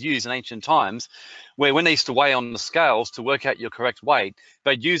practice that was used in ancient times where when they used to weigh on the scales to work out your correct weight,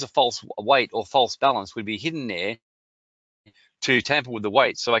 they'd use a false weight or false balance would be hidden there to tamper with the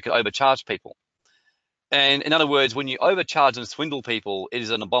weight so they could overcharge people. And in other words, when you overcharge and swindle people, it is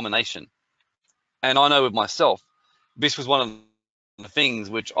an abomination. And I know with myself, this was one of the things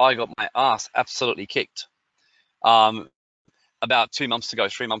which I got my ass absolutely kicked about 2 months ago,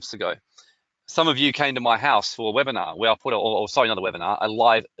 3 months ago. Some of you came to my house for a webinar where I put, not a webinar, a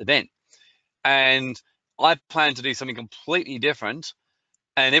live event. And I planned to do something completely different.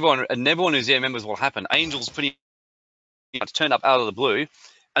 And everyone who's there remembers what happened. Angels pretty much turned up out of the blue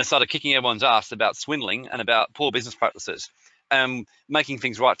and started kicking everyone's ass about swindling and about poor business practices, making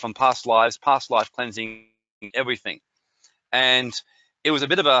things right from past lives, past life cleansing, everything. And it was a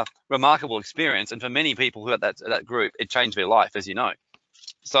bit of a remarkable experience. And for many people who had that group, it changed their life, as you know.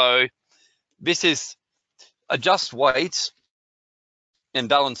 So this is a just weight and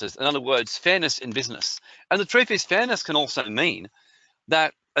balances. In other words, fairness in business. And the truth is, fairness can also mean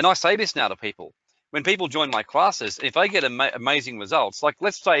that, and I say this now to people, when people join my classes, if they get amazing results, like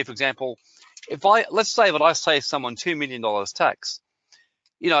let's say, for example, let's say that I save someone $2 million tax,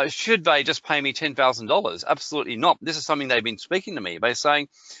 should they just pay me $10,000? Absolutely not. This is something they've been speaking to me. They're saying,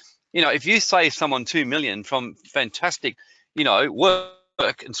 if you save someone $2 million from fantastic,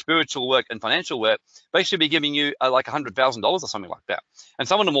 work and spiritual work and financial work, they should be giving you like $100,000 or something like that. And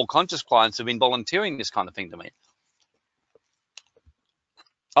some of the more conscious clients have been volunteering this kind of thing to me.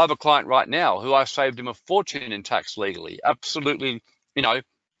 I have a client right now who I saved him a fortune in tax legally, absolutely,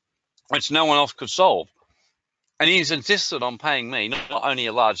 which no one else could solve. And he's insisted on paying me not only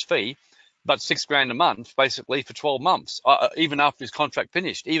a large fee, but $6,000 a month, basically for 12 months, even after his contract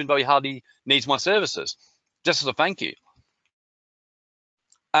finished, even though he hardly needs my services, just as a thank you.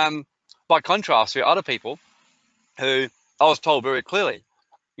 By contrast, there are other people who I was told very clearly,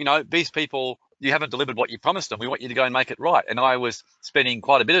 these people, you haven't delivered what you promised them. We want you to go and make it right. And I was spending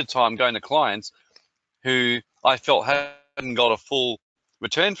quite a bit of time going to clients who I felt hadn't got a full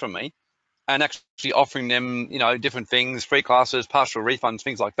return from me, and actually offering them, different things, free classes, partial refunds,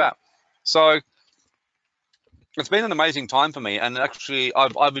 things like that. So it's been an amazing time for me. And actually,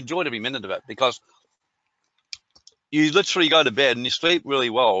 I've enjoyed every minute of it, because you literally go to bed and you sleep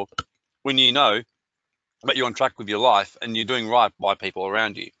really well when you know that you're on track with your life and you're doing right by people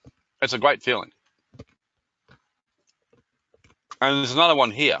around you. It's a great feeling. And there's another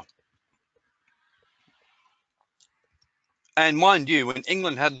one here. And mind you, when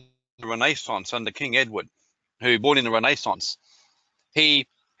England had the Renaissance under King Edward, who brought in the Renaissance, he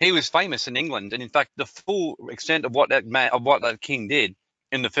was famous in England. And in fact, the full extent of what that king did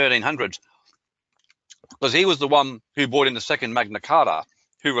in the 1300s, because he was the one who brought in the second Magna Carta,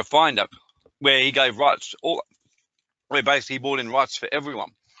 who refined it, where he gave rights, where basically he brought in rights for everyone,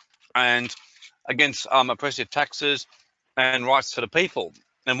 and against oppressive taxes and rights for the people.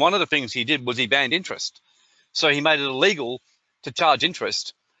 And one of the things he did was he banned interest. So he made it illegal to charge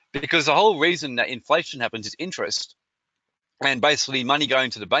interest, because the whole reason that inflation happens is interest, and basically money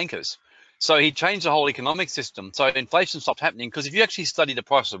going to the bankers. So he changed the whole economic system. So inflation stopped happening, because if you actually study the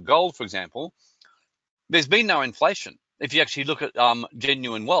price of gold, for example, there's been no inflation. If you actually look at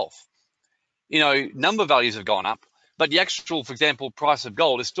genuine wealth, number values have gone up, but the actual, for example, price of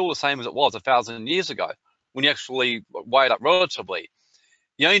gold is still the same as it was 1,000 years ago when you actually weigh it up relatively.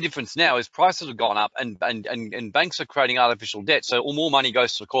 The only difference now is prices have gone up and banks are creating artificial debt. So more money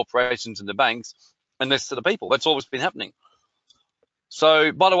goes to corporations and the banks and less to the people. That's all that's been happening.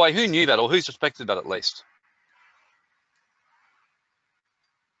 So, by the way, who knew that or who suspected that at least?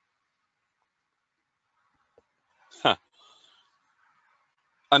 Huh.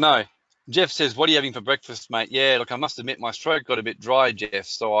 I know. Jeff says, what are you having for breakfast, mate? Yeah, look, I must admit my throat got a bit dry, Jeff,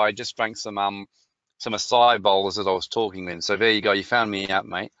 so I just drank some acai bowls as I was talking then. So there you go. You found me out,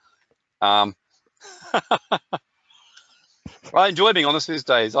 mate. Um, I enjoy being honest these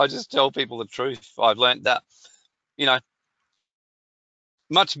days. I just tell people the truth. I've learned that, you know,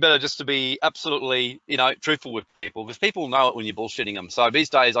 much better just to be absolutely, truthful with people because people know it when you're bullshitting them. So these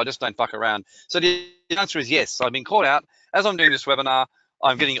days, I just don't fuck around. So the answer is yes. I've been caught out as I'm doing this webinar.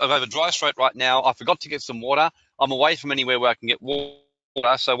 I've a dry throat right now. I forgot to get some water. I'm away from anywhere where I can get water.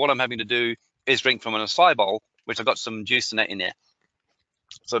 So what I'm having to do is drink from an acai bowl, which I've got some juice in that in there.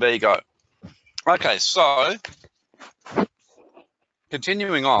 So there you go. Okay, so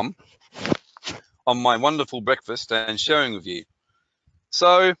continuing on my wonderful breakfast and sharing with you.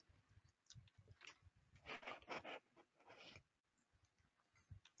 So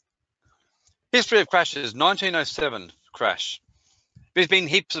history of crashes, 1907 crash. There's been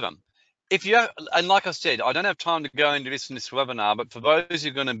heaps of them. And like I said, I don't have time to go into this in this webinar, but for those who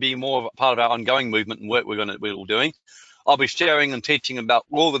are going to be more of a part of our ongoing movement and work we're all doing, I'll be sharing and teaching about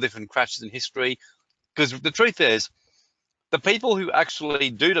all the different crashes in history. Because the truth is, the people who actually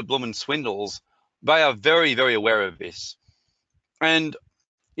do the bloomin' swindles, they are very, very aware of this. And,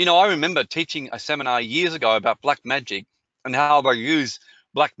 I remember teaching a seminar years ago about black magic and how they use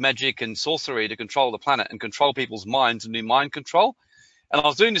black magic and sorcery to control the planet and control people's minds and do mind control. And I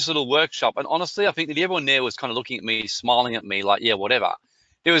was doing this little workshop, and honestly, I think that everyone there was kind of looking at me, smiling at me, like, yeah, whatever.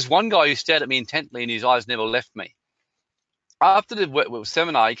 There was one guy who stared at me intently, and his eyes never left me. After the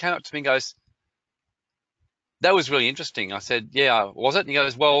seminar, he came up to me and goes, that was really interesting. I said, yeah, was it? And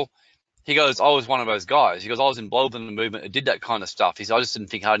he goes, I was one of those guys. He goes, I was involved in the movement that did that kind of stuff. He said, I just didn't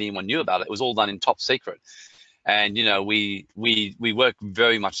think hardly anyone knew about it. It was all done in top secret. And, we work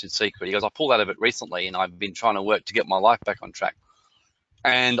very much in secret. He goes, I pulled out of it recently, and I've been trying to work to get my life back on track.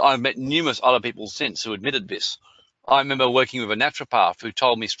 And I've met numerous other people since who admitted this. I remember working with a naturopath who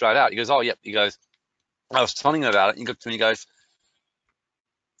told me straight out. He goes, oh, yep. He goes, I was telling him about it. And he got to me,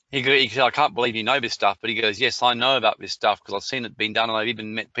 he said, I can't believe you know this stuff. But he goes, yes, I know about this stuff because I've seen it being done. And I've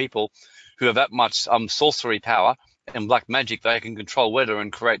even met people who have that much sorcery power and black magic. They can control weather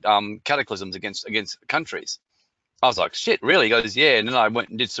and create cataclysms against countries. I was like, shit, really? He goes, yeah. And then I went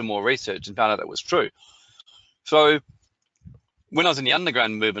and did some more research and found out that was true. So when I was in the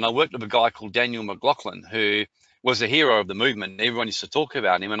underground movement, I worked with a guy called Daniel McLaughlin, who was a hero of the movement. Everyone used to talk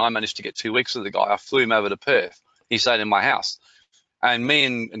about him, and I managed to get 2 weeks with the guy. I flew him over to Perth. He stayed in my house. And me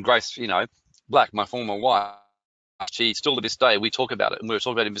and Grace, Black, my former wife, she still to this day, we talk about it. And we were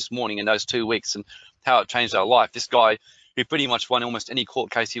talking about him this morning in those 2 weeks and how it changed our life. This guy who pretty much won almost any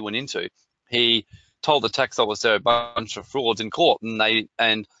court case he went into, he told the tax officer a bunch of frauds in court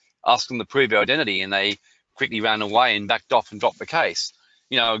and asked them to prove their identity, and they quickly ran away and backed off and dropped the case.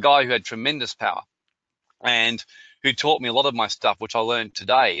 A guy who had tremendous power and who taught me a lot of my stuff, which I learned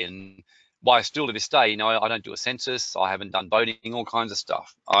today. And why still to this day, I don't do a census. I haven't done voting, all kinds of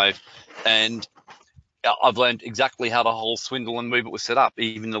stuff. I've learned exactly how the whole swindle and movement was set up,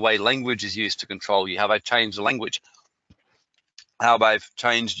 even the way language is used to control you, how they've changed the language, how they've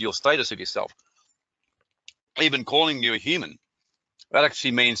changed your status of yourself. Even calling you a human, that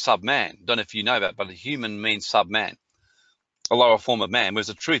actually means sub-man. Don't know if you know that, but a human means sub-man, a lower form of man. Whereas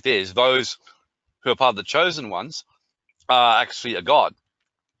the truth is, those who are part of the chosen ones are actually a god.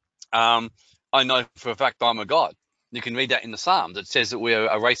 I know for a fact I'm a god. You can read that in the Psalms. It says that we're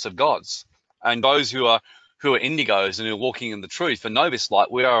a race of gods. And those who are indigos and who are walking in the truth and know this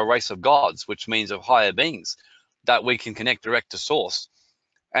light, we are a race of gods, which means of higher beings that we can connect direct to source.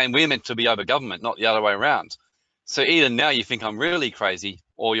 And we're meant to be over government, not the other way around. So either now you think I'm really crazy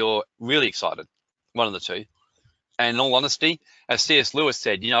or you're really excited, one of the two. And in all honesty, as C.S. Lewis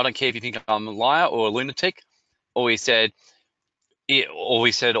said, I don't care if you think I'm a liar or a lunatic, or some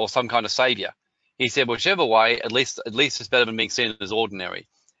kind of savior. He said, whichever way, at least it's better than being seen as ordinary.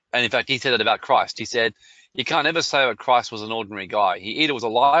 And in fact, he said it about Christ. He said, you can't ever say that Christ was an ordinary guy. He either was a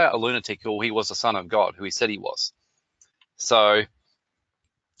liar, a lunatic, or he was the Son of God, who he said he was. So,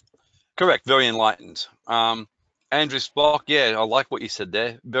 correct, very enlightened. Andrew Spock, yeah, I like what you said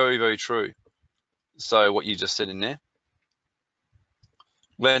there. Very, very true. So what you just said in there.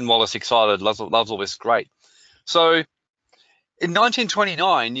 Glenn Wallace, excited, loves all this, great. So In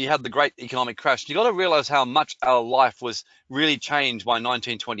 1929, you had the great economic crash. You got to realize how much our life was really changed by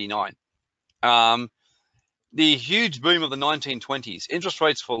 1929. The huge boom of the 1920s, interest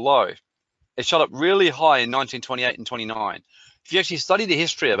rates were low. It shot up really high in 1928 and 29. If you actually study the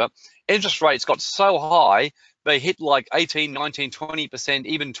history of it, interest rates got so high, they hit like 18, 19, 20%,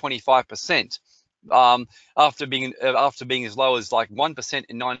 even 25%, after being as low as like 1%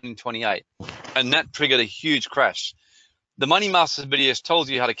 in 1928. And that triggered a huge crash. The Money Masters videos tells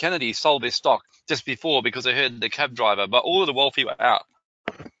you how the Kennedys sold their stock just before because they heard the cab driver, but all of the wealthy were out.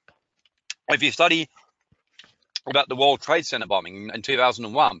 If you study about the World Trade Center bombing in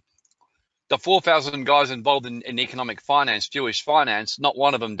 2001, the 4,000 guys involved in economic finance, Jewish finance, not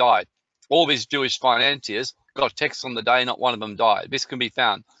one of them died. All these Jewish financiers got texts on the day, not one of them died. This can be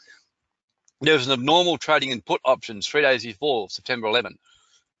found. There was an abnormal trading in put options 3 days before September 11.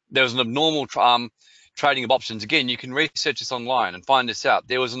 There was an abnormal trading of options. Again, you can research this online and find this out.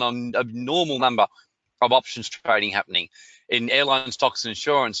 There was an abnormal number of options trading happening in airline stocks and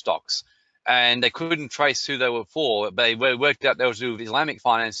insurance stocks. And they couldn't trace who they were for. They worked out they were to do with Islamic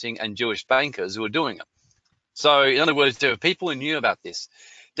financing and Jewish bankers who were doing it. So in other words, there were people who knew about this.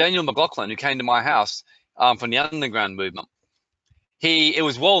 Daniel McLaughlin, who came to my house from the underground movement, it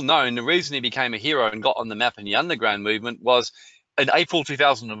was well known. The reason he became a hero and got on the map in the underground movement was in April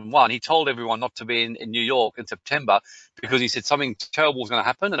 2001, he told everyone not to be in New York in September because he said something terrible was going to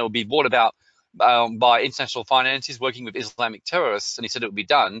happen and it would be brought about by international financiers working with Islamic terrorists, and he said it would be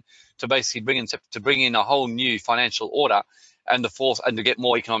done to basically bring in a whole new financial order and to get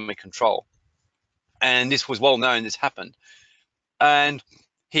more economic control. And this was well known. This happened, and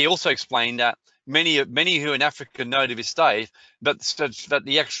he also explained that many who in Africa know to this day that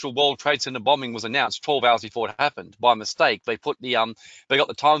the actual World Trade Center bombing was announced 12 hours before it happened by mistake. They put they got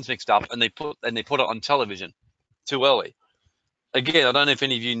the times mixed up and they put it on television too early. Again, I don't know if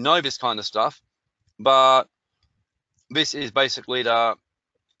any of you know this kind of stuff, but this is basically what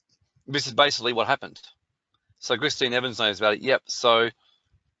happened. So Christine Evans knows about it. Yep. So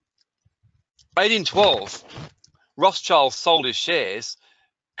 1812, Rothschild sold his shares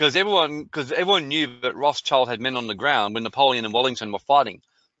because everyone knew that Rothschild had men on the ground when Napoleon and Wellington were fighting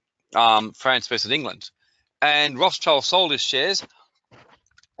France versus England, and Rothschild sold his shares.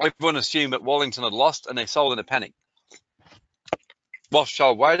 Everyone assumed that Wellington had lost, and they sold in a panic.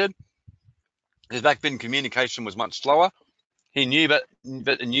 Rothschild waited. His back then communication was much slower. He knew that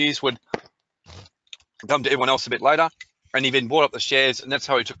the news would come to everyone else a bit later, and he then bought up the shares, and that's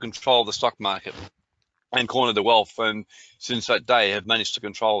how he took control of the stock market and cornered the wealth, and since that day have managed to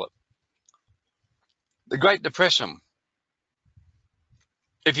control it. The Great Depression.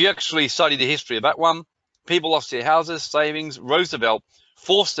 If you actually study the history of that one, people lost their houses, savings. Roosevelt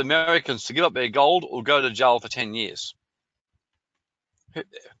forced Americans to give up their gold or go to jail for 10 years.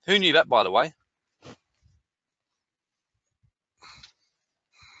 Who knew that, by the way?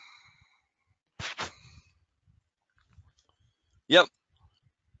 Yep,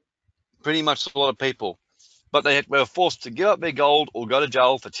 pretty much a lot of people. But they were forced to give up their gold or go to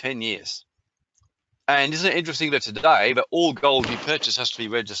jail for 10 years. And isn't it interesting that today that all gold you purchase has to be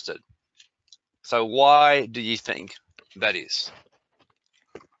registered? So why do you think that is?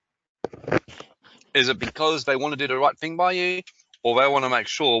 Is it because they want to do the right thing by you, or they want to make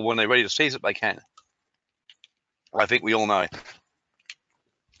sure when they're ready to seize it, they can? I think we all know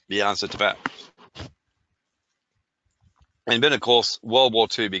the answer to that. And then, of course, World War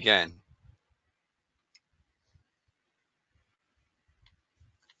II began.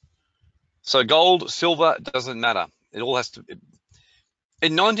 So gold, silver, doesn't matter. It all has to.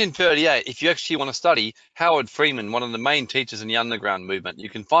 In 1938, if you actually want to study, Howard Freeman, one of the main teachers in the underground movement, you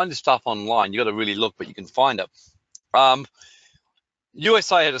can find this stuff online. You got to really look, but you can find it.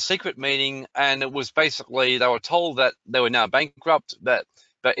 USA had a secret meeting, and it was basically they were told that they were now bankrupt, that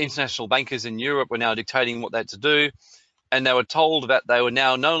international bankers in Europe were now dictating what they had to do, and they were told that they were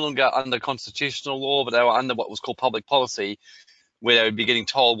now no longer under constitutional law, but they were under what was called public policy, where they would be getting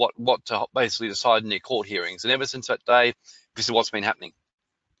told what to basically decide in their court hearings. And ever since that day, this is what's been happening.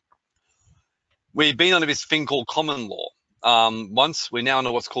 We've been under this thing called common law. Once we're now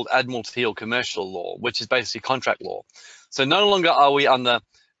under what's called admiralty or commercial law, which is basically contract law. So no longer are we under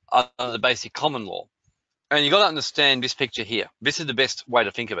the basic common law. And you've got to understand this picture here. This is the best way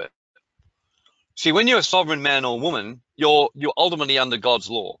to think of it. See, when you're a sovereign man or woman, you're ultimately under God's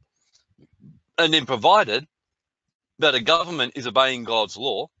law. And then provided that a government is obeying God's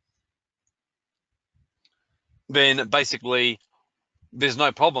law, then basically there's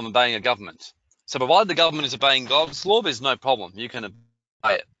no problem obeying a government. So provided the government is obeying God's law, there's no problem. You can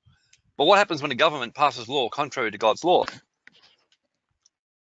obey it. But what happens when a government passes law contrary to God's law?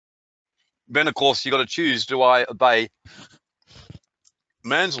 then of course you got to choose: do I obey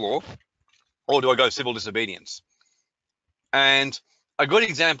man's law, or do I go civil disobedience? And a good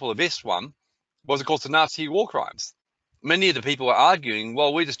example of this one was, of course, the Nazi war crimes. Many of the people were arguing,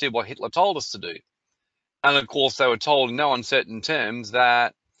 well, we just did what Hitler told us to do. And of course, they were told in no uncertain terms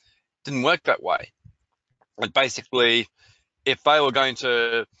that it didn't work that way. And basically, if they were going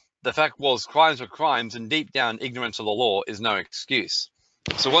to, the fact was crimes were crimes, and deep down, ignorance of the law is no excuse.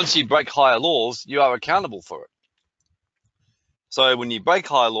 So once you break higher laws, you are accountable for it. So when you break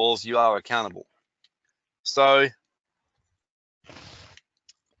higher laws, you are accountable. So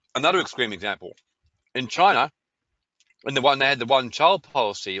another extreme example, in China, when they had the one-child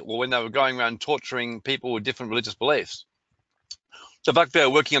policy, or when they were going around torturing people with different religious beliefs, the fact they're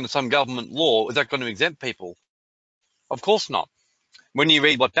working under some government law, is that going to exempt people? Of course not. When you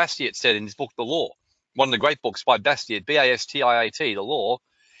read what Bastiat said in his book, The Law, one of the great books by Bastiat, B-A-S-T-I-A-T, The Law,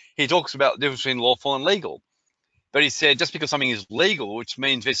 he talks about the difference between lawful and legal. But he said just because something is legal, which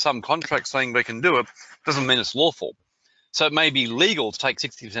means there's some contract saying we can do it, doesn't mean it's lawful. So it may be legal to take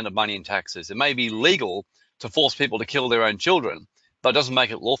 60% of money in taxes. It may be legal to force people to kill their own children, but it doesn't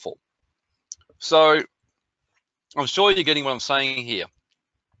make it lawful. So I'm sure you're getting what I'm saying here.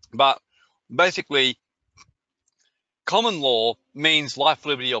 But basically, common law means life,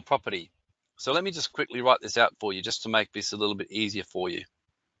 liberty, or property. So let me just quickly write this out for you, just to make this a little bit easier for you.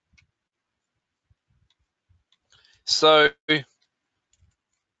 So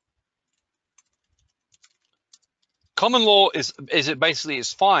common law is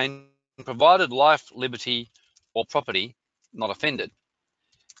fine, provided life, liberty, or property not offended.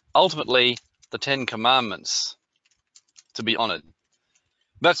 Ultimately, the 10 Commandments to be honored.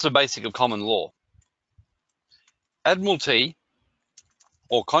 That's the basic of common law. Admiralty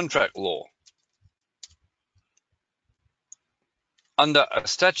or contract law. Under a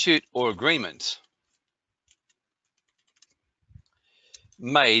statute or agreement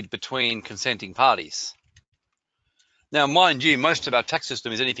made between consenting parties. Now, mind you, most of our tax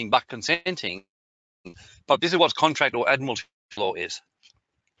system is anything but consenting, but this is what contract or admiralty law is.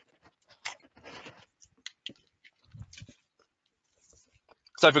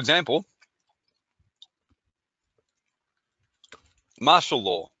 So, for example, martial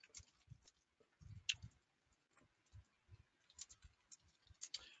law.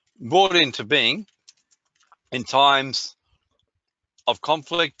 Brought into being in times of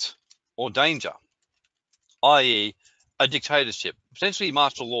conflict or danger, i.e. a dictatorship. Essentially,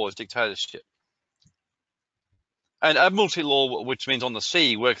 martial law is dictatorship. And admiralty law, which means on the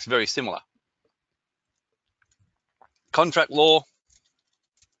sea, works very similar. Contract law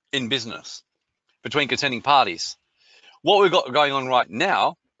in business between consenting parties. What we've got going on right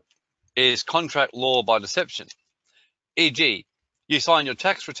now is contract law by deception. E.g., you sign your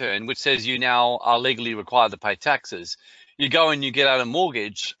tax return, which says you now are legally required to pay taxes. You go and you get out a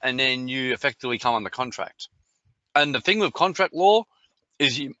mortgage, and then you effectively come under contract. And the thing with contract law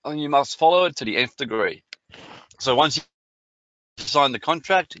is you must follow it to the nth degree. So once you sign the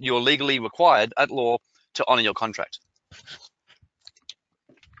contract, you're legally required at law to honor your contract.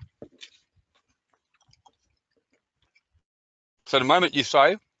 So the moment you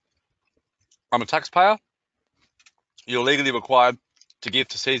say, I'm a taxpayer, you're legally required to give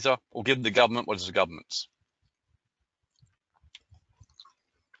to Caesar or give the government what is the government's.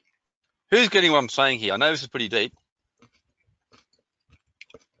 Who's getting what I'm saying here? I know this is pretty deep.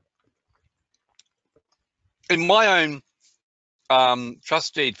 In my own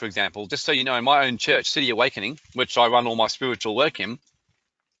trust deed, for example, just so you know, in my own church, City Awakening, which I run all my spiritual work in,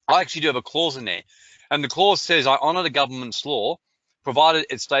 I actually do have a clause in there. And the clause says I honor the government's law, provided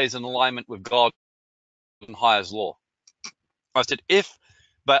it stays in alignment with God and higher's law. I said, if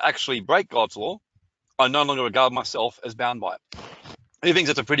they actually break God's law, I no longer regard myself as bound by it. He thinks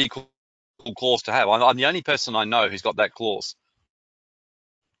it's a pretty cool clause to have. I'm the only person I know who's got that clause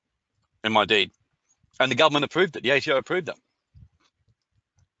in my deed. And the government approved it. The ATO approved it.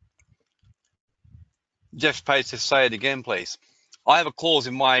 Jeff Page says, say it again, please. I have a clause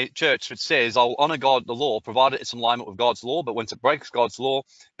in my church that says I'll honor God, the law, provided it's in alignment with God's law. But once it breaks God's law,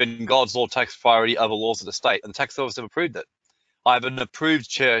 then God's law takes priority over laws of the state. And the tax service have approved it. I have an approved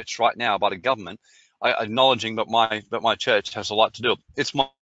church right now by the government, acknowledging that my church has a right to do it. It's my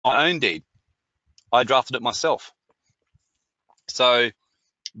own deed. I drafted it myself. So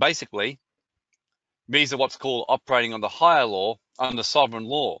basically, these are what's called operating on the higher law, under sovereign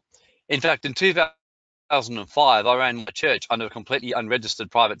law. In fact, in 2005, I ran my church under a completely unregistered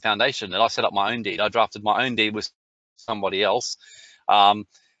private foundation that I set up my own deed. I drafted my own deed with somebody else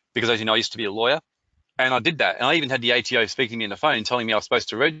because, as you know, I used to be a lawyer. And I did that. And I even had the ATO speaking to me on the phone telling me I was supposed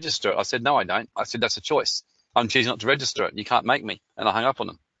to register it. I said, no, I don't. I said, that's a choice. I'm choosing not to register it. You can't make me. And I hung up on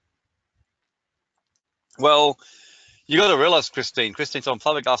them. Well, you got to realize, Christine's on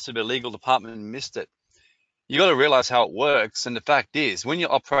flabbergasted by the legal department and missed it. You got to realize how it works. And the fact is, when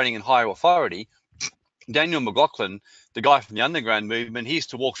you're operating in higher authority, Daniel McLaughlin, the guy from the underground movement, he used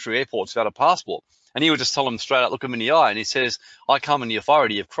to walk through airports without a passport. And he would just tell them straight out, look him in the eye. And he says, I come in the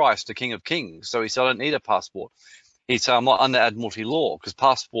authority of Christ, the King of Kings. So he said, I don't need a passport. He said, I'm not under Admiralty law because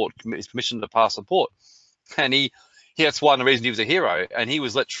passport is permission to pass a port. And that's one of the reasons he was a hero. And he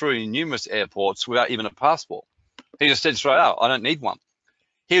was let through in numerous airports without even a passport. He just said straight out, I don't need one.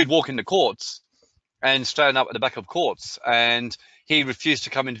 He would walk into courts and stand up at the back of courts, and he refused to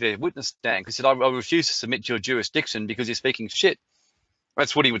come into their witness stand because he said, I refuse to submit to your jurisdiction because you're speaking shit.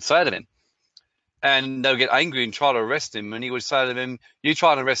 That's what he would say to them. And they'll get angry and try to arrest him, and he would say to them, you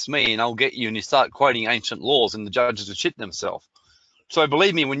try to arrest me and I'll get you, and you start quoting ancient laws, and the judges would shit themselves. So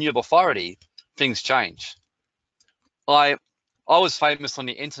believe me, when you have authority, things change. I was famous on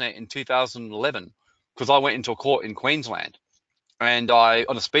the internet in 2011 because I went into a court in Queensland and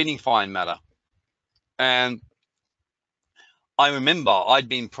on a speeding fine matter. And I remember I'd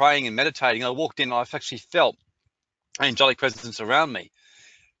been praying and meditating. I walked in and I actually felt angelic presence around me.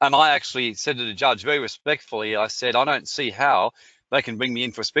 And I actually said to the judge very respectfully, I said, I don't see how they can bring me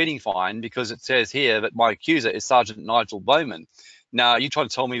in for a speeding fine because it says here that my accuser is Sergeant Nigel Bowman. Now, you try to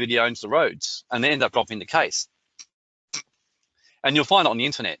tell me that he owns the roads, and they end up dropping the case. And you'll find it on the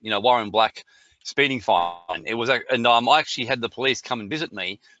internet, Warren Black speeding fine. It was, and I actually had the police come and visit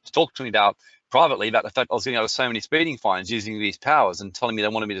me to talk to me privately about the fact I was getting out of so many speeding fines using these powers and telling me they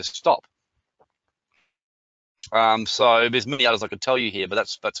wanted me to stop. So there's many others I could tell you here, but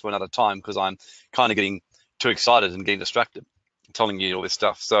that's for another time because I'm kind of getting too excited and getting distracted telling you all this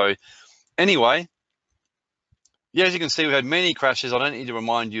stuff. So anyway, yeah, as you can see, we've had many crashes. I don't need to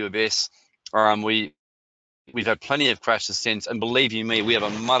remind you of this. We've had plenty of crashes since, and believe you me, we have a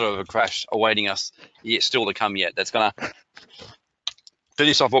mother of a crash awaiting us yet, still to come yet. That's going to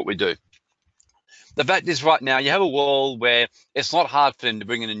finish off what we do. The fact is, right now, you have a world where it's not hard for them to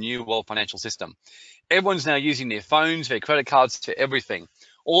bring in a new world financial system. Everyone's now using their phones, their credit cards, for everything.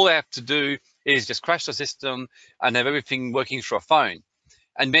 All they have to do is just crash the system and have everything working through a phone.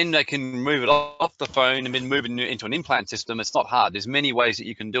 And then they can move it off the phone and then move it into an implant system. It's not hard. There's many ways that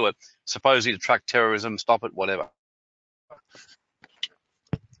you can do it, supposedly to track terrorism, stop it, whatever.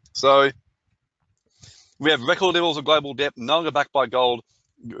 So we have record levels of global debt, no longer backed by gold,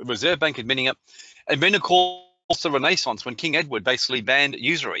 Reserve Bank admitting it. And then, of course, the Renaissance, when King Edward basically banned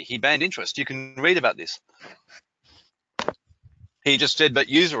usury. He banned interest. You can read about this. He just said that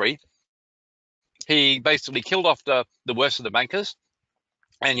usury, he basically killed off the worst of the bankers,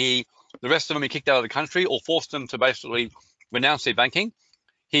 and the rest of them he kicked out of the country or forced them to basically renounce their banking.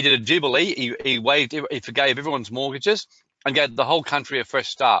 He did a jubilee. He forgave everyone's mortgages and gave the whole country a fresh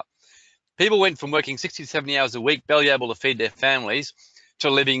start. People went from working 60 to 70 hours a week, barely able to feed their families, to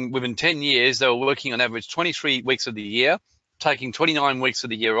living within 10 years. They were working on average 23 weeks of the year, taking 29 weeks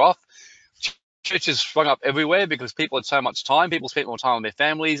of the year off. Churches sprung up everywhere because people had so much time. People spent more time with their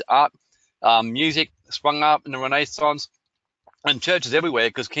families. Art, music sprung up in the Renaissance, and churches everywhere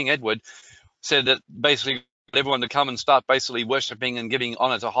because King Edward said that basically everyone to come and start basically worshipping and giving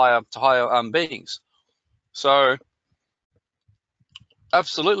honor to higher beings. So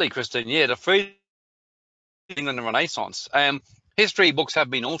absolutely, Christine. Yeah, the freedom in the Renaissance. History books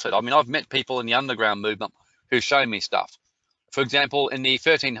have been altered. I mean, I've met people in the underground movement who show me stuff. For example, in the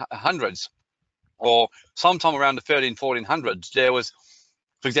 1300s or sometime around the 1400s, there was,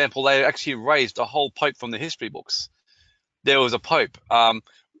 for example, they actually raised a whole pope from the history books. There was a pope,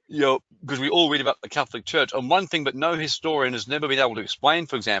 because we all read about the Catholic Church. And one thing that no historian has never been able to explain,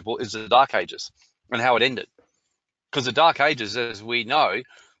 for example, is the Dark Ages and how it ended. Because the Dark Ages, as we know,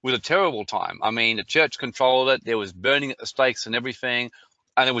 was a terrible time. I mean, the church controlled it. There was burning at the stakes and everything,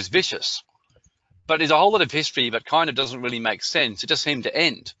 and it was vicious. But there's a whole lot of history that kind of doesn't really make sense. It just seemed to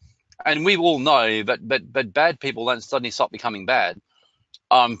end. And we all know that bad people don't suddenly stop becoming bad.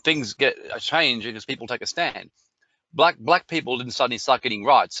 Things get change because people take a stand. Black people didn't suddenly start getting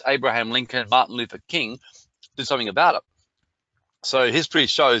rights. Abraham Lincoln, Martin Luther King did something about it. So history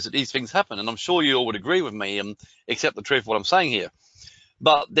shows that these things happen, and I'm sure you all would agree with me and accept the truth of what I'm saying here.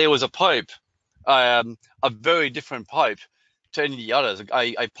 But there was a pope, a very different pope to any of the others,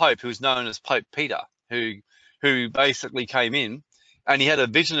 a pope who was known as Pope Peter, who basically came in and he had a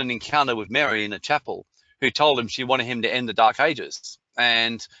vision and encounter with Mary in a chapel, who told him she wanted him to end the Dark Ages.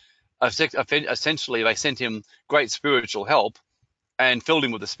 And essentially they sent him great spiritual help and filled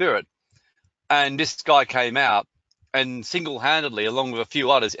him with the Spirit. And this guy came out and single-handedly, along with a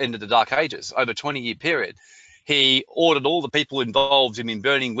few others, ended the Dark Ages over a 20-year period. He ordered all the people involved in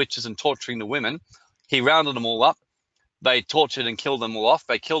burning witches and torturing the women. He rounded them all up. They tortured and killed them all off.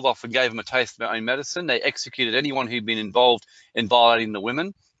 They killed off and gave them a taste of their own medicine. They executed anyone who'd been involved in violating the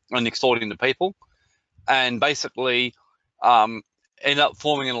women and extorting the people. And basically ended up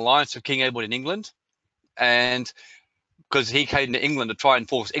forming an alliance with King Edward in England. And because he came to England to try and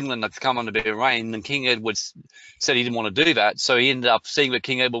force England to come under their reign, and King Edward said he didn't want to do that. So he ended up seeing that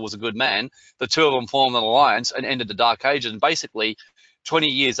King Edward was a good man. The two of them formed an alliance and ended the Dark Ages. And basically, 20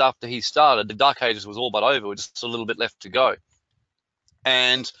 years after he started, the Dark Ages was all but over, with just a little bit left to go.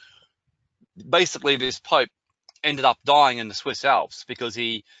 And basically, this Pope ended up dying in the Swiss Alps because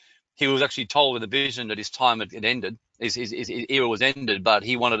he was actually told in a vision that his time had ended, his era was ended, but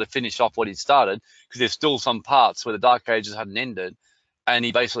he wanted to finish off what he'd started because there's still some parts where the Dark Ages hadn't ended, and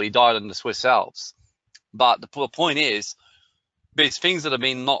he basically died in the Swiss Alps. But the point is, there's things that have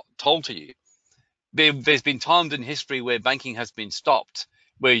been not told to you. There's been times in history where banking has been stopped,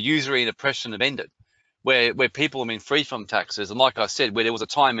 where usury and oppression have ended, where people have been free from taxes. And like I said, where there was a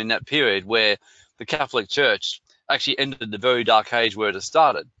time in that period where the Catholic Church actually ended the very dark age where it has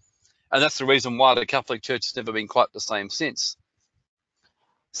started. And that's the reason why the Catholic Church has never been quite the same since.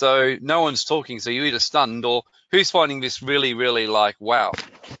 So no one's talking, so you're either stunned or who's finding this really, really like, wow.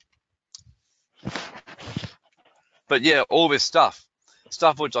 But yeah, all this stuff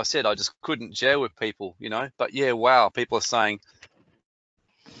which I said I just couldn't share with people, you know. But yeah, wow, people are saying,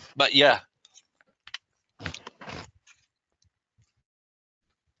 but yeah.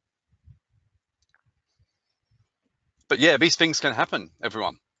 But yeah, these things can happen,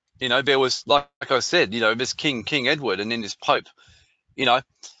 everyone. You know, there was, like I said, you know, this King Edward and then this Pope, you know.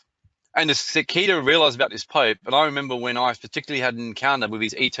 And the key to realize about this Pope, and I remember when I particularly had an encounter with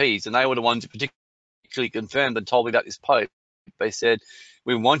these ETs, and they were the ones who particularly confirmed and told me about this Pope. They said,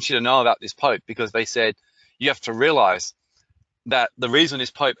 we want you to know about this Pope, because they said, you have to realize that the reason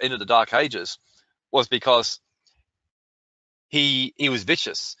this Pope ended the Dark Ages was because he was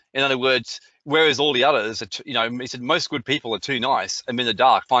vicious. In other words, whereas all the others, you know, he said most good people are too nice and in the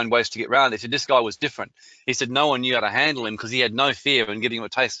dark find ways to get around it. He said this guy was different. He said no one knew how to handle him because he had no fear in giving him a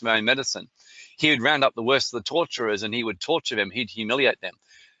taste of his own medicine. He would round up the worst of the torturers and he would torture them. He'd humiliate them.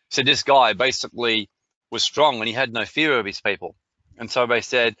 So this guy basically was strong and he had no fear of his people. And so they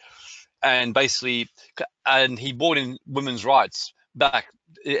said, and basically, and he brought in women's rights back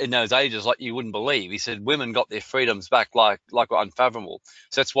in those ages like you wouldn't believe. He said women got their freedoms back like unfathomable.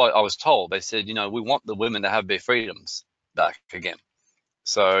 So that's why I was told. They said, you know, we want the women to have their freedoms back again.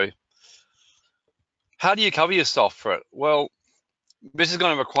 So how do you cover yourself for it? Well, this is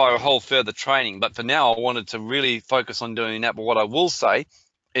going to require a whole further training, but for now I wanted to really focus on doing that. But what I will say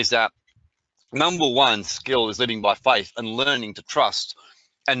is that number one skill is living by faith and learning to trust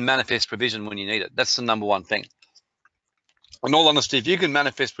and manifest provision when you need it. That's the number one thing. In all honesty, if you can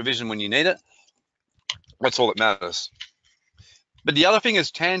manifest provision when you need it, that's all that matters. But the other thing is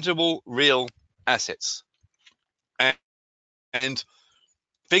tangible, real assets. And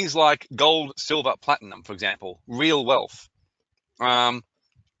things like gold, silver, platinum, for example, real wealth.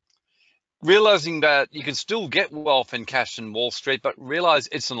 Realizing that you can still get wealth in cash in Wall Street, but realize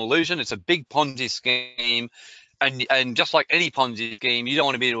it's an illusion. It's a big Ponzi scheme. And just like any Ponzi scheme, you don't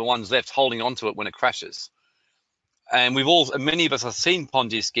want to be the ones left holding on to it when it crashes. And many of us have seen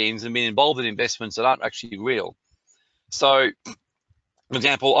Ponzi schemes and been involved in investments that aren't actually real. So, for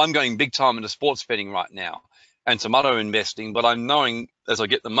example, I'm going big time into sports betting right now and some other investing, but I'm knowing as I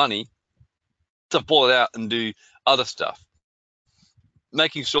get the money to pull it out and do other stuff.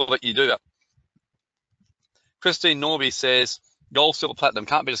 Making sure that you do that. Christine Norby says, gold, silver, platinum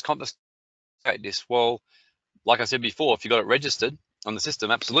can't be just confiscate this. Well, like I said before, if you got it registered on the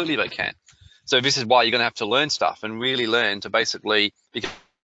system, absolutely they can. So this is why you're going to have to learn stuff and really learn to basically become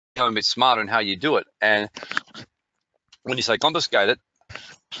a bit smarter in how you do it. And when you say confiscate it,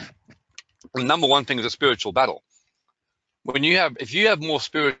 the number one thing is a spiritual battle. If you have more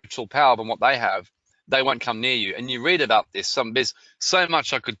spiritual power than what they have, they won't come near you. And you read about this. There's so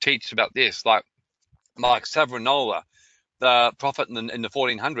much I could teach about this, like Savonarola, the prophet in the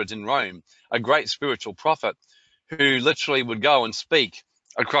 1400s in Rome, a great spiritual prophet who literally would go and speak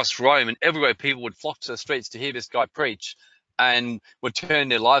across Rome, and everywhere people would flock to the streets to hear this guy preach and would turn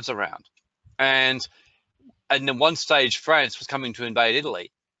their lives around. And at one stage, France was coming to invade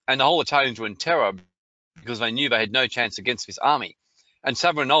Italy, and the whole Italians were in terror because they knew they had no chance against this army. And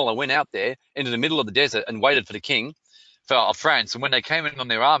Savonarola went out there into the middle of the desert and waited for the king of France. And when they came in on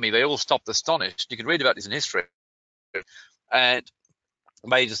their army, they all stopped astonished. You can read about this in history. And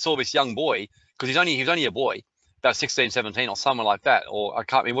they just saw this young boy because he was only a boy, about 16, 17 or something like that, or I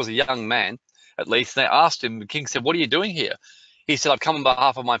can't. He was a young man at least. And they asked him. The king said, "What are you doing here?" He said, "I've come on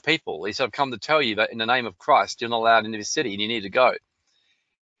behalf of my people." He said, "I've come to tell you that in the name of Christ, you're not allowed into this city, and you need to go."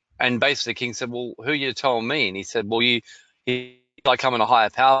 And basically, the king said, "Well, who are you telling me?" And he said, "Well, I come in a higher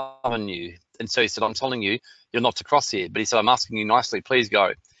power than you." And so he said, "I'm telling you, you're not to cross here." But he said, "I'm asking you nicely, please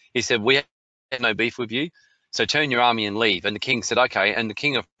go." He said, "We have no beef with you, so turn your army and leave." And the king said, "Okay." And the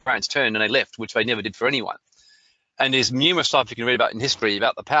king of France turned and they left, which they never did for anyone. And there's numerous stuff you can read about in history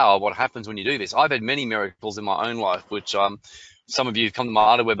about the power, what happens when you do this. I've had many miracles in my own life, which some of you who've come to my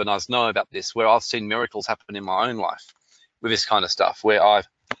other webinars know about this, where I've seen miracles happen in my own life with this kind of stuff, where I've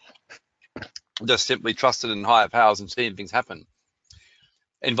just simply trusted in higher powers and seen things happen.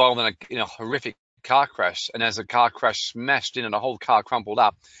 Involved in a horrific car crash, and as the car crash smashed in and the whole car crumpled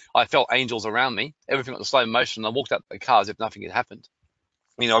up, I felt angels around me. Everything went in slow motion. I walked out the car as if nothing had happened.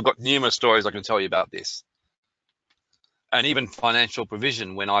 I've got numerous stories I can tell you about this. And even financial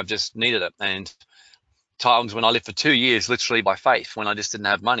provision when I've just needed it, and times when I lived for 2 years literally by faith when I just didn't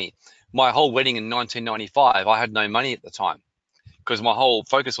have money. My whole wedding in 1995, I had no money at the time because my whole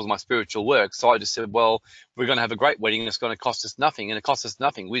focus was my spiritual work. So I just said, well, we're going to have a great wedding and it's going to cost us nothing. And it cost us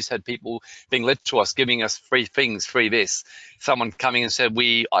nothing. We just had people being led to us, giving us free things, free this. Someone coming and said,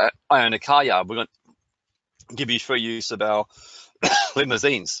 I own a car yard. We're going to give you free use of our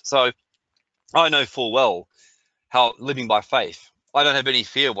limousines. So I know full well how living by faith, I don't have any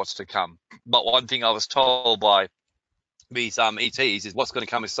fear of what's to come. But one thing I was told by these ETs is what's going to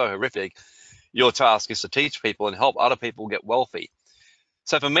come is so horrific. Your task is to teach people and help other people get wealthy.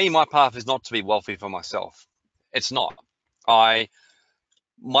 So for me, my path is not to be wealthy for myself. It's not. My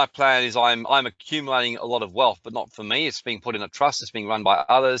plan is I'm accumulating a lot of wealth, but not for me. It's being put in a trust. It's being run by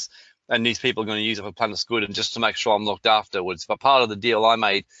others. And these people are going to use it for planet's good and just to make sure I'm looked afterwards. But part of the deal I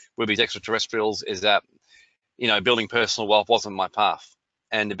made with these extraterrestrials is that, building personal wealth wasn't my path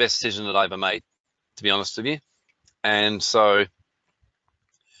and the best decision that I ever made, to be honest with you. And so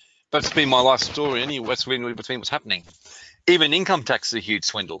that's been my life story anyway. What's between what's happening. Even income tax is a huge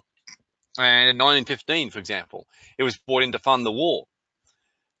swindle. And in 1915, for example, it was brought in to fund the war.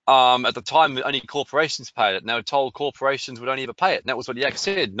 At the time, only corporations paid it. And they were told corporations would only ever pay it. And that was what the Act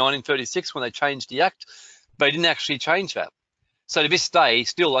said. 1936, when they changed the Act, they didn't actually change that. So to this day,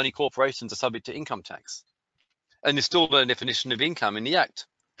 still only corporations are subject to income tax. And there's still no definition of income in the Act.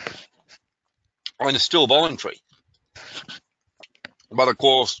 And it's still voluntary. But of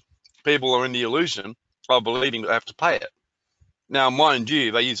course, people are in the illusion of believing that they have to pay it. Now, mind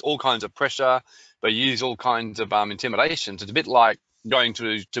you, they use all kinds of pressure. They use all kinds of intimidations. It's a bit like going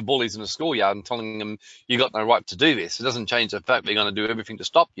to bullies in a schoolyard and telling them you got no right to do this. It doesn't change the fact they're going to do everything to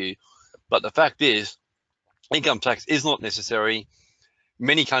stop you. But the fact is, income tax is not necessary.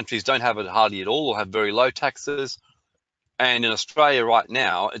 Many countries don't have it hardly at all or have very low taxes. And in Australia right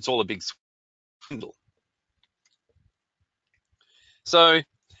now, it's all a big swindle. So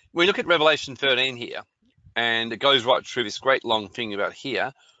we look at Revelation 13 here, and it goes right through this great long thing about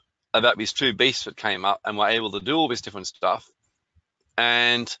here, about these two beasts that came up and were able to do all this different stuff.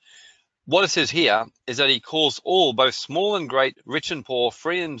 And what it says here is that he calls all, both small and great, rich and poor,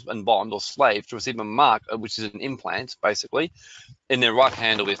 free and bond or slave, to receive a mark, which is an implant, basically, in their right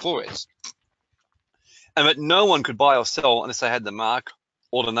hand or their foreheads. And that no one could buy or sell unless they had the mark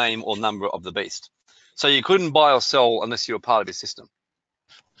or the name or number of the beast. So you couldn't buy or sell unless you were part of his system.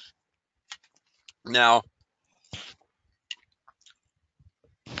 Now,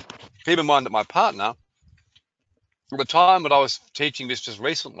 keep in mind that my partner, at the time that I was teaching this just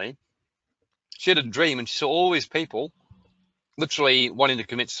recently, she had a dream and she saw all these people literally wanting to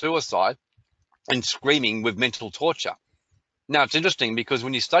commit suicide and screaming with mental torture. Now, it's interesting because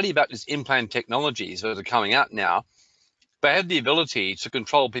when you study about these implant technologies that are coming out now, they have the ability to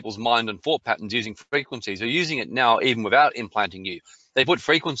control people's mind and thought patterns using frequencies. They're using it now even without implanting you. They put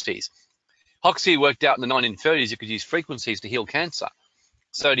frequencies. Huxley worked out in the 1930s you could use frequencies to heal cancer.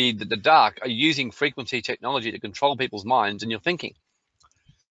 So the dark are using frequency technology to control people's minds and your thinking.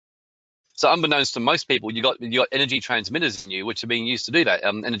 So unbeknownst to most people, you got energy transmitters in you, which are being used to do that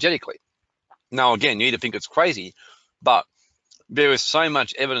energetically. Now, again, you either think it's crazy, but there is so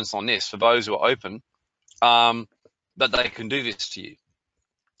much evidence on this for those who are open that they can do this to you.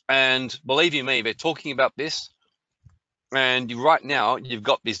 And believe you me, they're talking about this. And right now, you've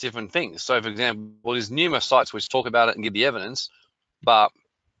got these different things. So, for example, there's numerous sites which talk about it and give the evidence, but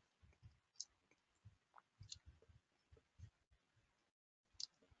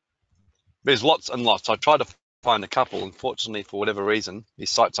there's lots and lots. I tried to find a couple. Unfortunately, for whatever reason, these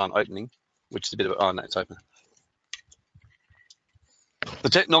sites aren't opening, which is a bit of, oh no, it's open. The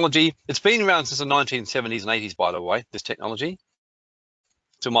technology, it's been around since the 1970s and 80s, by the way, this technology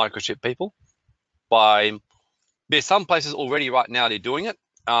to microchip people. There's some places already right now they're doing it.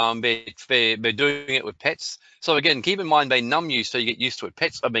 They're doing it with pets. So again, keep in mind they numb you so you get used to it.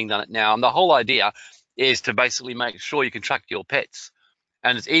 Pets are being done it now. And the whole idea is to basically make sure you can track your pets.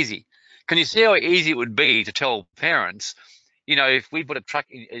 And it's easy. Can you see how easy it would be to tell parents, you know, if we put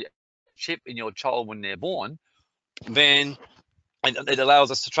a chip in your child when they're born, then it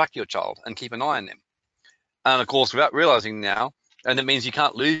allows us to track your child and keep an eye on them. And of course, without realizing now, and it means you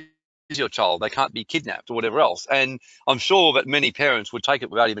can't lose your child, they can't be kidnapped or whatever else. And I'm sure that many parents would take it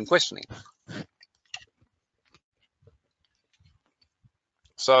without even questioning.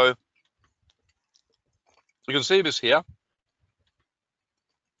 So you can see this here.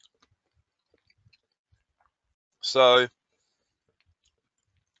 So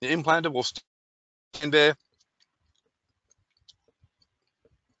the implanter will stand there.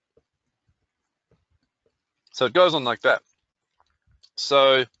 So it goes on like that.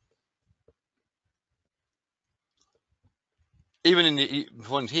 So even in the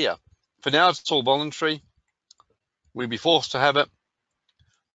point here, for now it's all voluntary. We'd be forced to have it.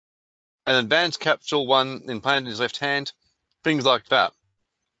 An advanced capsule one implanted in his left hand, things like that.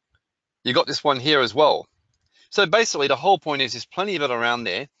 You got this one here as well. So basically the whole point is there's plenty of it around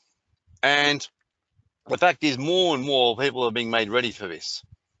there. And the fact is more and more people are being made ready for this.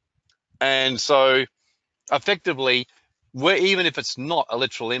 And so effectively, even if it's not a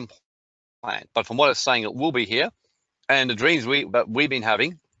literal implant, but from what it's saying, it will be here. And the dreams that we've been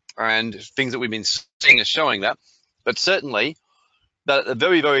having and things that we've been seeing are showing that. But certainly, that at the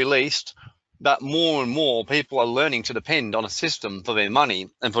very, very least, that more and more people are learning to depend on a system for their money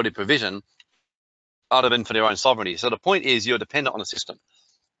and for their provision other than for their own sovereignty. So the point is you're dependent on a system.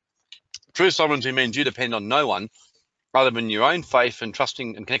 True sovereignty means you depend on no one other than your own faith and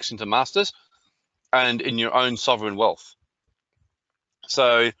trusting and connection to masters and in your own sovereign wealth.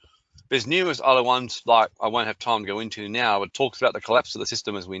 So there's numerous other ones, like I won't have time to go into now, but it talks about the collapse of the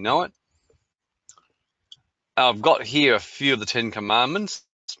system as we know it. I've got here a few of the 10 commandments,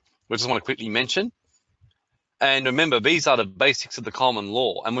 which I just want to quickly mention. And remember, these are the basics of the common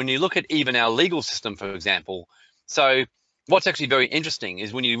law. And when you look at even our legal system, for example, so what's actually very interesting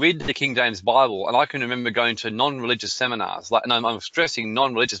is when you read the King James Bible, and I can remember going to non-religious seminars, and I'm stressing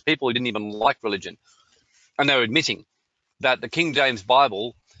non-religious people who didn't even like religion, and they were admitting that the King James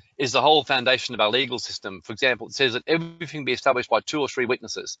Bible is the whole foundation of our legal system. For example, it says that everything be established by 2 or 3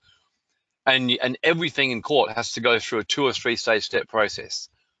 witnesses, and everything in court has to go through a 2 or 3 stage step process.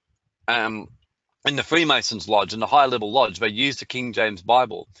 In the Freemasons Lodge and the high level lodge, they use the King James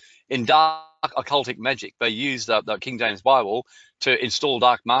Bible. In dark occultic magic, they use the King James Bible to install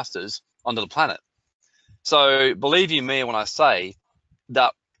dark masters onto the planet. So believe you me when I say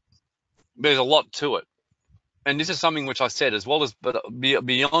that there's a lot to it. And this is something which I said, as well as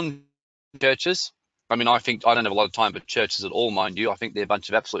beyond churches. I mean, I don't have a lot of time for churches at all, mind you. I think they're a bunch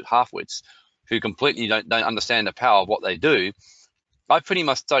of absolute half-wits who completely don't understand the power of what they do. I pretty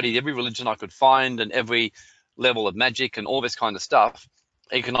much studied every religion I could find and every level of magic and all this kind of stuff,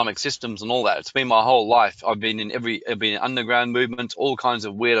 economic systems and all that. It's been my whole life. I've been in underground movements, all kinds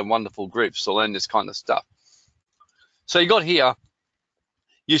of weird and wonderful groups to learn this kind of stuff. So you got here,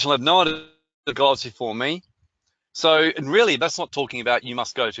 you shall have no other gods before me. So, and really, that's not talking about you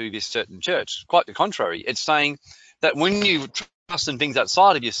must go to this certain church. Quite the contrary. It's saying that when you trust in things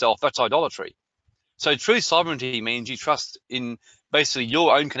outside of yourself, that's idolatry. So true sovereignty means you trust in basically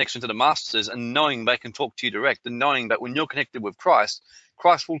your own connection to the masters and knowing they can talk to you direct, and knowing that when you're connected with Christ,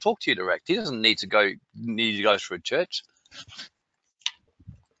 Christ will talk to you direct. He doesn't need to go through a church.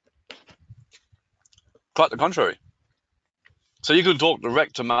 Quite the contrary. So you can talk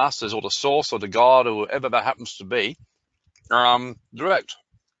direct to masters or to source or to God or whatever that happens to be, direct.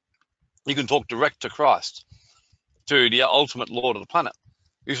 You can talk direct to Christ, to the ultimate Lord of the planet.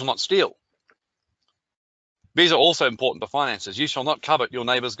 You shall not steal. These are also important to finances. You shall not covet your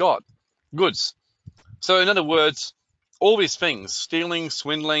neighbor's goods. So in other words, all these things, stealing,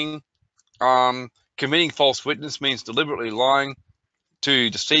 swindling, committing false witness means deliberately lying,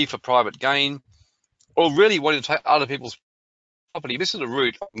 to deceive for private gain, or really wanting to take other people's property. This is the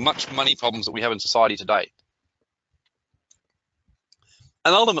root of much money problems that we have in society today.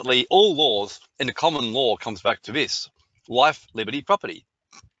 And ultimately, all laws in the common law comes back to this: life, liberty, property.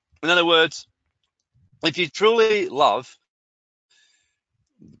 In other words, if you truly love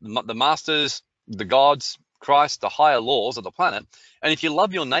the masters, the gods, Christ, the higher laws of the planet, and if you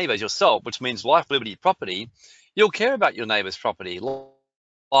love your neighbors yourself, which means life, liberty, property, you'll care about your neighbor's property.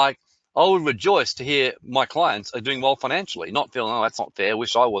 Like I would rejoice to hear my clients are doing well financially, not feeling, oh, that's not fair,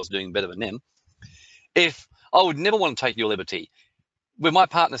 wish I was doing better than them. If I would never want to take your liberty. With my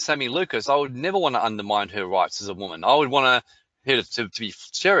partner, Sammy Lucas, I would never want to undermine her rights as a woman. I would want her to be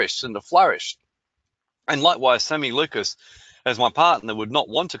cherished and to flourish. And likewise, Sammy Lucas, as my partner, would not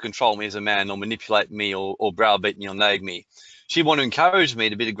want to control me as a man or manipulate me or browbeat me or nag me. She'd want to encourage me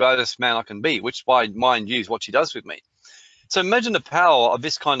to be the greatest man I can be, which by mind you is what she does with me. So imagine the power of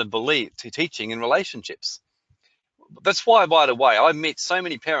this kind of belief to teaching in relationships. That's why, by the way, I meet so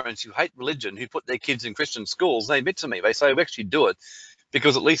many parents who hate religion, who put their kids in Christian schools. They admit to me, they say, we actually do it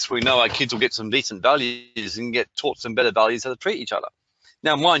because at least we know our kids will get some decent values and get taught some better values how to treat each other.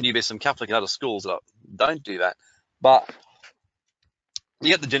 Now, mind you, there's some Catholic and other schools that don't do that, but you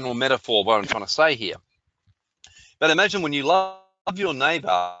get the general metaphor of what I'm trying to say here. But imagine when you love your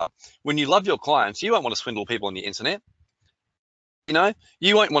neighbor, when you love your clients, you won't want to swindle people on the internet. You know,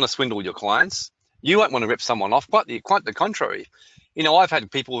 you won't want to swindle your clients. You won't want to rip someone off. Quite the contrary. You know, I've had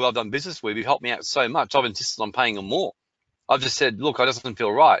people who I've done business with who helped me out so much, I've insisted on paying them more. I've just said, look, it doesn't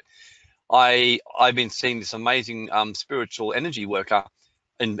feel right. I've been seeing this amazing spiritual energy worker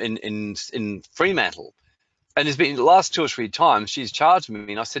in Fremantle, and there's been the last 2 or 3 times she's charged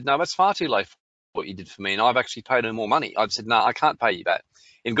me, and I said, no, that's far too low for what you did for me, and I've actually paid her more money. I've said, no, I can't pay you that.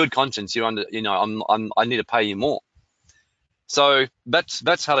 In good conscience, you're under, you know, I need to pay you more. So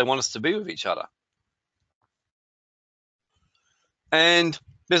that's how they want us to be with each other. And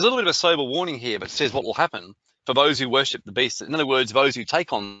there's a little bit of a sober warning here, but it says what will happen for those who worship the beast. In other words, those who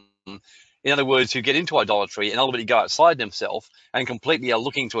take on, in other words, who get into idolatry and ultimately go outside themselves and completely are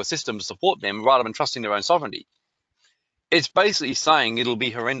looking to a system to support them rather than trusting their own sovereignty. It's basically saying it'll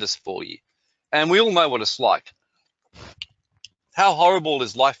be horrendous for you. And we all know what it's like. How horrible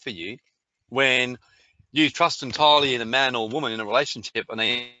is life for you when you trust entirely in a man or woman in a relationship and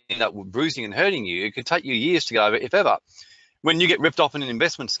they end up bruising and hurting you? It could take you years to get over, if ever. When you get ripped off in an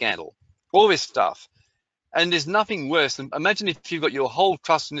investment scandal, all this stuff. And there's nothing worse than, imagine if you've got your whole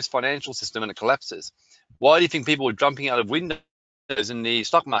trust in this financial system and it collapses. Why do you think people were jumping out of windows in the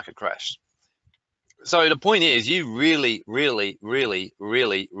stock market crash? So the point is, you really, really, really,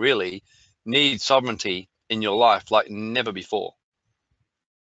 really, really need sovereignty in your life like never before.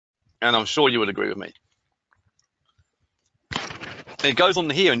 And I'm sure you would agree with me. It goes on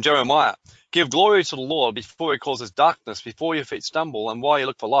here in Jeremiah. Give glory to the Lord before he causes darkness, before your feet stumble, and while you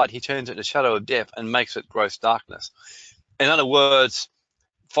look for light, he turns it into shadow of death and makes it gross darkness. In other words,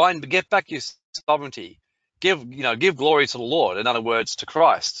 get back your sovereignty. Give glory to the Lord. In other words, to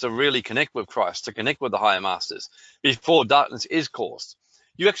Christ, to really connect with Christ, to connect with the higher masters before darkness is caused.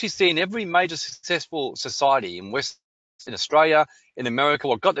 You actually see in every major successful society in Australia, in America,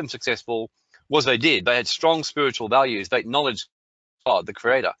 what got them successful was they had strong spiritual values. They acknowledged God, the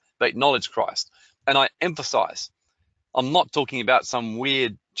creator. They acknowledge Christ. And I emphasize, I'm not talking about some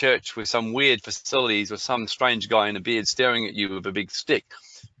weird church with some weird facilities with some strange guy in a beard staring at you with a big stick.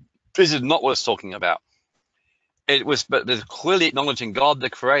 This is not what it's talking about. But there's clearly acknowledging God, the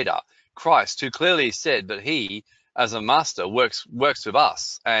creator, Christ, who clearly said that he, as a master, works with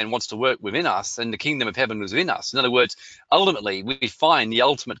us and wants to work within us, and the kingdom of heaven was within us. In other words, ultimately, we find the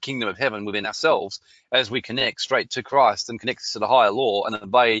ultimate kingdom of heaven within ourselves as we connect straight to Christ and connect to the higher law and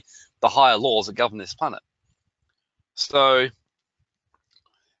obey the higher laws that govern this planet. So,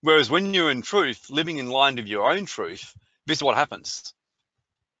 whereas when you're in truth, living in line with your own truth, this is what happens.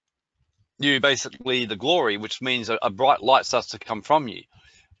 You basically, the glory, which means a bright light starts to come from you.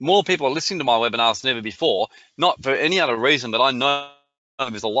 More people are listening to my webinars than ever before, not for any other reason, but I know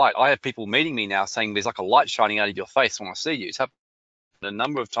there's a light. I have people meeting me now saying there's like a light shining out of your face when I see you. It's happened a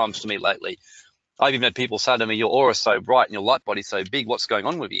number of times to me lately. I've even had people say to me, your aura's so bright and your light body's so big, what's going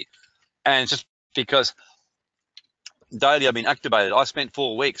on with you? And it's just because daily I've been activated. I spent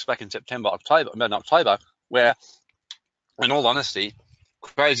 4 weeks back in October, where, in all honesty,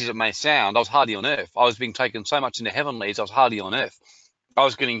 crazy as it may sound, I was hardly on earth. I was being taken so much into heavenlies, I was hardly on earth. I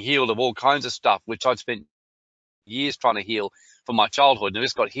was getting healed of all kinds of stuff, which I'd spent years trying to heal from my childhood, and it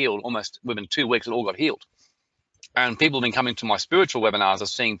just got healed almost within 2 weeks. It all got healed. And people have been coming to my spiritual webinars, are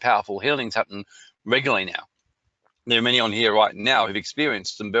seeing powerful healings happen regularly now. There are many on here right now who've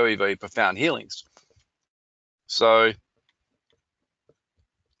experienced some very, very profound healings. So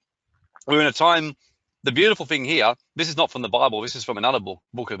we're in a time, the beautiful thing here, this is not from the Bible, this is from another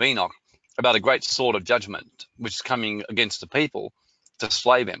book of Enoch, about a great sword of judgment, which is coming against the people to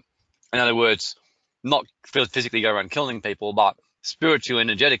slay them. In other words, not physically go around killing people, but spiritually,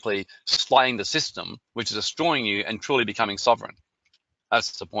 energetically slaying the system, which is destroying you and truly becoming sovereign.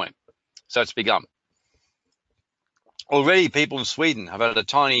 That's the point. So it's begun. Already people in Sweden have had a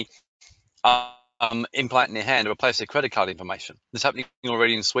tiny implant in their hand to replace their credit card information. It's happening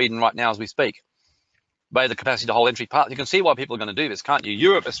already in Sweden right now as we speak. By the capacity to hold entry part, you can see why people are going to do this, can't you?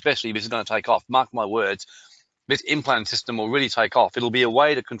 Europe especially, this is going to take off. Mark my words, this implant system will really take off. It'll be a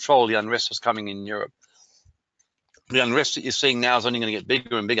way to control the unrest that's coming in Europe. The unrest that you're seeing now is only going to get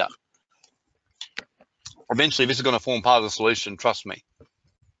bigger and bigger. Eventually, this is going to form part of the solution, trust me.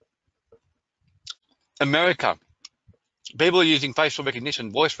 America, people are using facial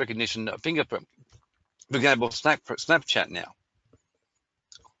recognition, voice recognition, fingerprint. For example, Snapchat now.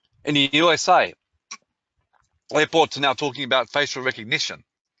 In the USA, airports are now talking about facial recognition.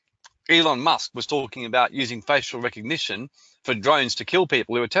 Elon Musk was talking about using facial recognition for drones to kill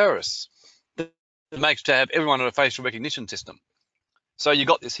people who are terrorists. It makes to have everyone on a facial recognition system. So you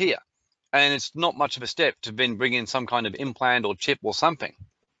got this here. And it's not much of a step to then bring in some kind of implant or chip or something.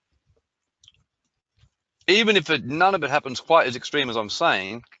 Even if none of it happens quite as extreme as I'm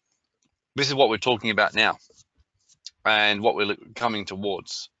saying, this is what we're talking about now and what we're coming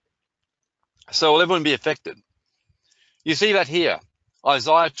towards. So will everyone be affected? You see that here,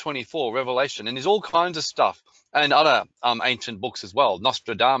 Isaiah 24, Revelation, and there's all kinds of stuff and other ancient books as well.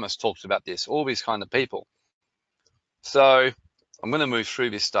 Nostradamus talks about this, all these kind of people. So I'm going to move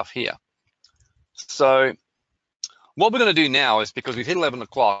through this stuff here. So what we're going to do now is, because we've hit 11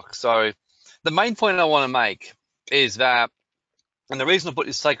 o'clock, so the main point I want to make is that, and the reason I put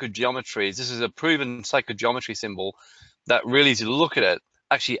this sacred geometry is this is a proven sacred geometry symbol that really, as you look at it,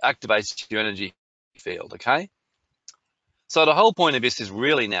 actually activates your energy field, okay? So the whole point of this is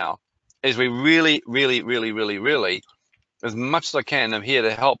really now, is we really, as much as I can, I'm here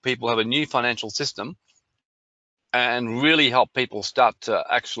to help people have a new financial system and really help people start to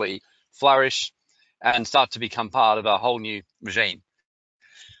actually flourish and start to become part of a whole new regime.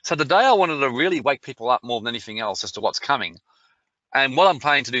 So today I wanted to really wake people up more than anything else as to what's coming. And what I'm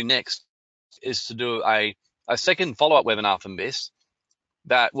planning to do next is to do a second follow-up webinar from this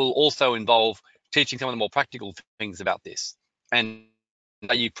that will also involve teaching some of the more practical things about this. And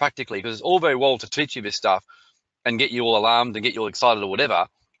you practically, because it's all very well to teach you this stuff and get you all alarmed and get you all excited or whatever,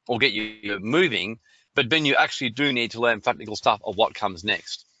 or get you moving, but then you actually do need to learn practical stuff of what comes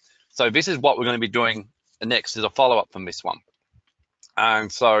next. So this is what we're going to be doing next, is a follow-up from this one.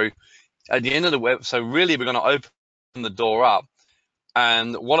 And so at the end of the web, so really we're going to open the door up.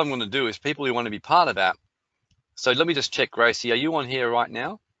 And what I'm going to do is people who want to be part of that. So let me just check, Gracie, are you on here right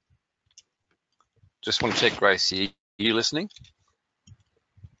now? Just want to check, Gracie, are you listening?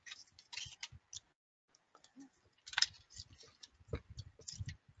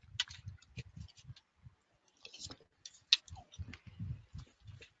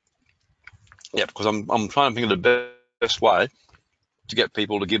 Yeah, because I'm trying to think of the best way to get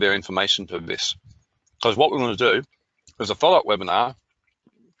people to give their information to this. Because what we're going to do is a follow-up webinar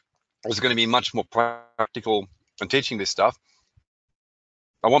is going to be much more practical and teaching this stuff.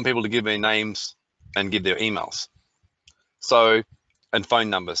 I want people to give their names and give their emails. So, and phone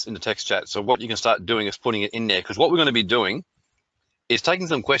numbers in the text chat. So what you can start doing is putting it in there, because what we're going to be doing is taking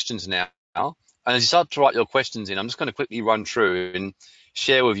some questions now. And as you start to write your questions in, I'm just going to quickly run through and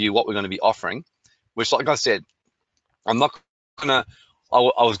share with you what we're going to be offering, which, like I said, I'm not going to,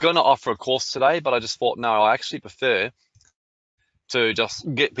 I was going to offer a course today, but I just thought, no, I actually prefer to just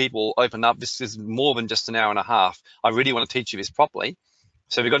get people open up. This is more than just an hour and a half. I really want to teach you this properly.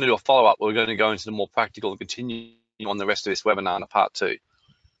 So we're going to do a follow-up. We're going to go into the more practical and continue on the rest of this webinar in a part 2.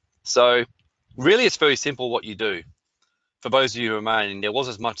 So really, it's very simple what you do. For those of you who remain, there was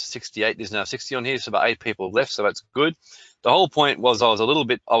as much as 68. There's now 60 on here, so about 8 people left, so that's good. The whole point was I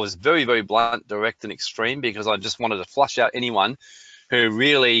was very, very blunt, direct, and extreme, because I just wanted to flush out anyone who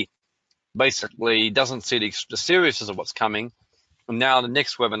really basically doesn't see the seriousness of what's coming. And now the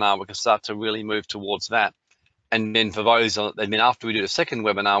next webinar, we can start to really move towards that. And then for those, and then after we do the second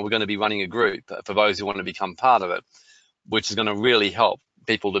webinar, we're going to be running a group for those who want to become part of it, which is going to really help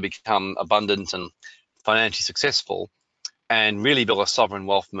people to become abundant and financially successful and really build a sovereign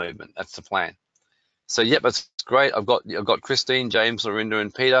wealth movement. That's the plan. So, yep, that's great. I've got Christine, James, Lorinda,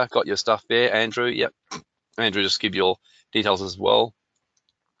 and Peter. Got your stuff there. Andrew, yep. Andrew, just give your details as well.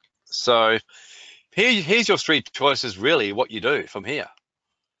 So here's your 3 choices, really, what you do from here.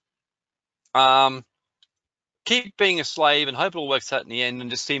 Keep being a slave and hope it all works out in the end,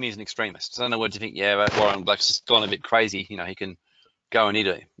 and just see me as an extremist. So in other words, you think, yeah, Warren Black's just gone a bit crazy. You know, he can go and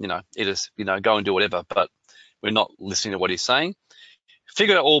go and do whatever, but we're not listening to what he's saying.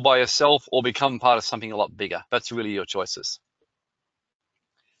 Figure it out all by yourself or become part of something a lot bigger. That's really your choices.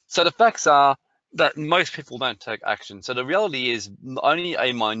 So the facts are that most people don't take action. So the reality is only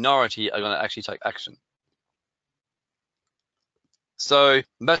a minority are going to actually take action. So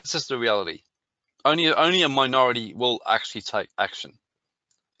that's just the reality. Only a minority will actually take action.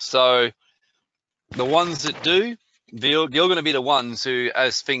 So the ones that do, you're going to be the ones who,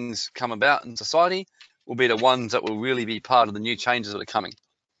 as things come about in society, will be the ones that will really be part of the new changes that are coming.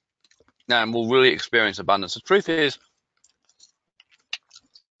 And will really experience abundance. The truth is,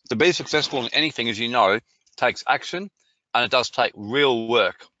 to be successful in anything, as you know, takes action, and it does take real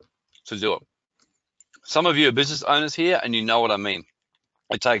work to do it. Some of you are business owners here, and you know what I mean.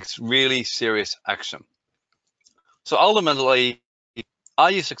 It takes really serious action. So ultimately, are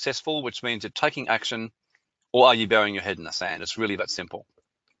you successful, which means you're taking action, or are you burying your head in the sand? It's really that simple.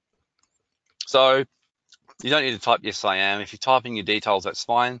 So you don't need to type yes, I am. If you're typing your details, that's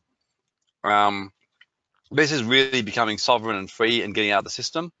fine. This is really becoming sovereign and free and getting out of the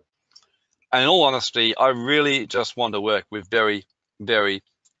system. And in all honesty, I really just want to work with very, very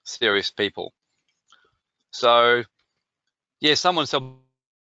serious people. So, yeah, someone said,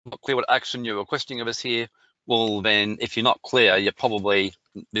 not clear what action you're requesting of us here. Well, then, if you're not clear, you're probably,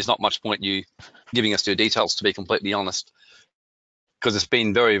 there's not much point you giving us your details, to be completely honest, because it's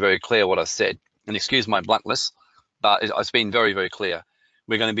been very, very clear what I said. And excuse my bluntness, but it's been very, very clear.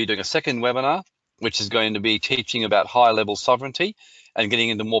 We're going to be doing a second webinar, which is going to be teaching about high-level sovereignty and getting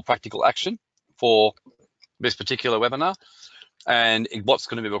into more practical action for this particular webinar and what's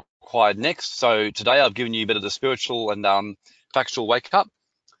going to be required next. So today I've given you a bit of the spiritual and factual wake up.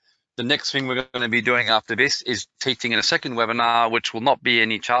 The next thing we're going to be doing after this is teaching in a second webinar, which will not be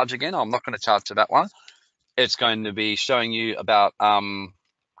any charge again. I'm not going to charge for that one. It's going to be showing you about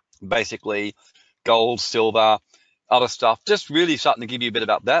basically gold, silver, other stuff, just really starting to give you a bit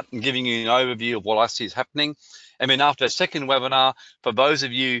about that and giving you an overview of what I see is happening. And then after a second webinar, for those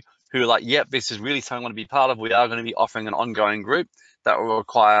of you who are like, yep, this is really something I want to be part of, we are going to be offering an ongoing group that will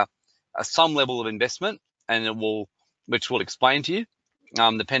require some level of investment, and which we'll explain to you,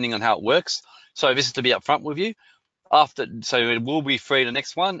 depending on how it works. So this is to be upfront with you. So it will be free, the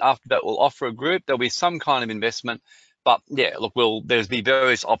next one. After that, we'll offer a group. There'll be some kind of investment, but yeah, look, there's be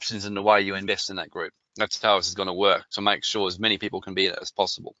various options in the way you invest in that group. That's how this is going to work, to make sure as many people can be in it as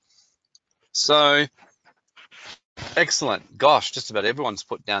possible. So excellent. Gosh, just about everyone's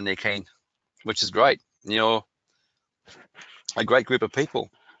put down their keen, which is great. You're a great group of people.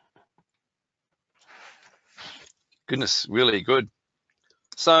 Goodness, really good.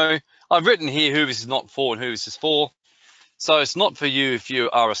 So I've written here who this is not for and who this is for. So it's not for you if you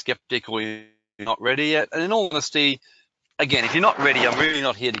are a skeptic or you're not ready yet. And in all honesty, again, if you're not ready, I'm really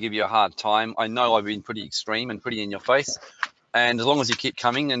not here to give you a hard time. I know I've been pretty extreme and pretty in your face. And as long as you keep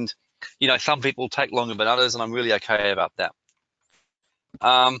coming, and, you know, some people take longer than others, and I'm really okay about that.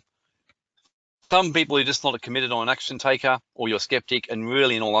 Some people are just not committed or an action taker, or you're a skeptic, and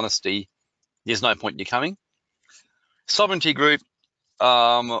really, in all honesty, there's no point in you coming. Sovereignty group,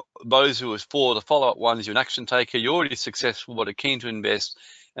 those who are for the follow-up ones, you're an action taker, you're already successful, but are keen to invest,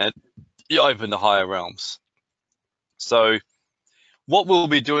 and you open the higher realms. So what we'll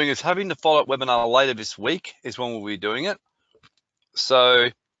be doing is having the follow-up webinar later this week is when we'll be doing it. So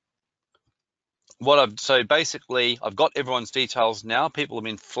basically, I've got everyone's details now. People have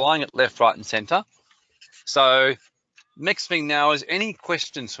been flying it left, right, and center. So next thing now is any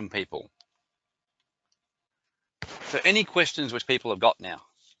questions from people. So any questions which people have got now?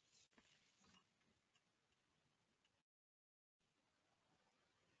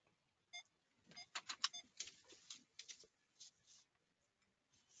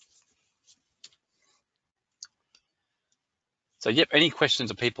 So yep, any questions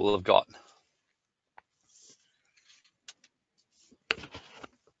that people have got?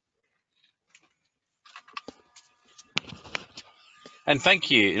 And thank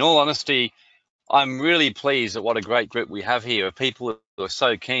you. In all honesty, I'm really pleased at what a great group we have here of people who are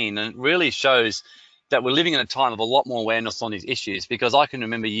so keen, and it really shows that we're living in a time of a lot more awareness on these issues, because I can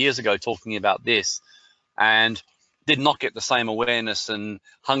remember years ago talking about this and did not get the same awareness and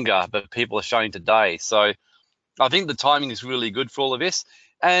hunger that people are showing today. So I think the timing is really good for all of this.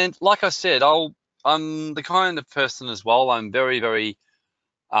 And like I said, I'm the kind of person as well, I'm very, very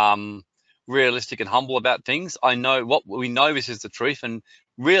realistic and humble about things. I know what we know, this is the truth, and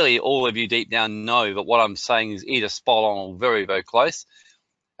really all of you deep down know that what I'm saying is either spot on or very, very close.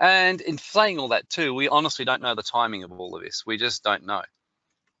 And in saying all that too, we honestly don't know the timing of all of this. We just don't know.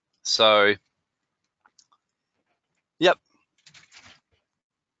 So, yep.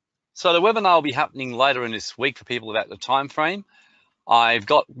 So the webinar will be happening later in this week for people about the time frame.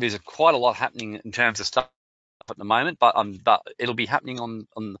 There's quite a lot happening in terms of stuff at the moment, but it'll be happening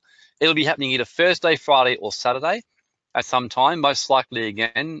it'll be happening either Thursday, Friday, or Saturday at some time, most likely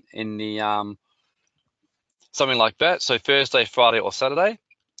again in the something like that. So Thursday, Friday, or Saturday,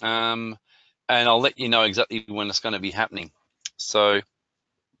 and I'll let you know exactly when it's going to be happening. So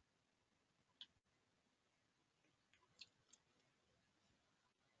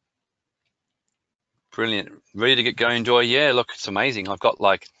brilliant, ready to get going, Joy? Yeah, look, it's amazing. I've got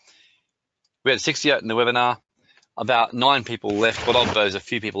we had 68 in the webinar, about 9 people left, but of those, a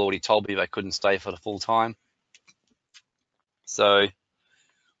few people already told me they couldn't stay for the full time. So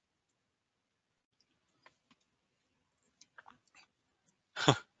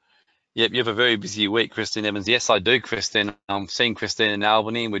yep, you have a very busy week, Christine Evans. Yes, I do, Christine. I'm seeing Christine in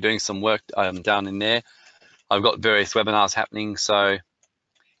Albany. We're doing some work down in there. I've got various webinars happening. So,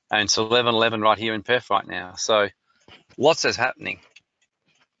 and it's 11:11 right here in Perth right now. So lots is happening.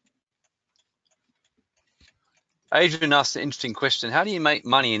 Adrian asked an interesting question. How do you make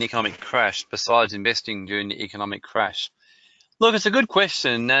money in economic crash besides investing during the economic crash? Look, it's a good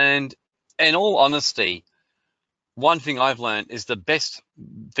question. And in all honesty, one thing I've learned is the best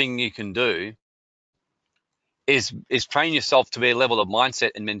thing you can do is train yourself to be a level of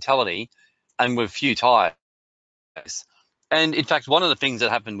mindset and mentality and with few tires. And in fact, one of the things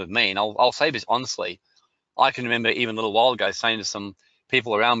that happened with me, and I'll say this honestly, I can remember even a little while ago saying to some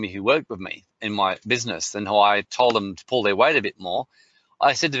people around me who worked with me in my business and who I told them to pull their weight a bit more,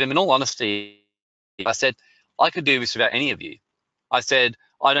 I said to them, in all honesty, I said, I could do this without any of you. I said,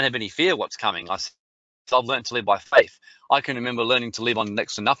 I don't have any fear what's coming. I said, I've learned to live by faith. I can remember learning to live on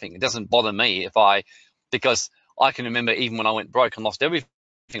next to nothing. It doesn't bother me because I can remember even when I went broke and lost everything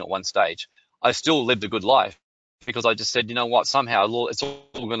at one stage, I still lived a good life because I just said, you know what, somehow it's all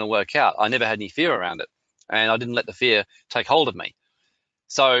going to work out. I never had any fear around it, and I didn't let the fear take hold of me.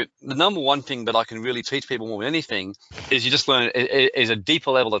 So the number one thing that I can really teach people more than anything is you just learn is a deeper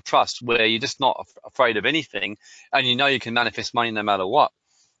level of trust where you're just not afraid of anything, and you know you can manifest money no matter what.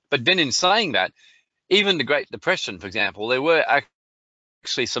 But then in saying that, even the Great Depression, for example, there were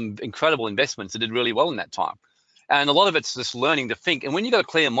actually some incredible investments that did really well in that time. And a lot of it's just learning to think. And when you've got a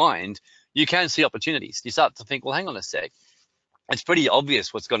clear mind, you can see opportunities. You start to think, well, hang on a sec. It's pretty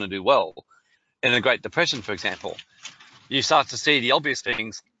obvious what's going to do well. In the Great Depression, for example, you start to see the obvious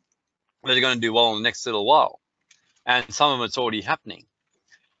things that are going to do well in the next little while. And some of it's already happening.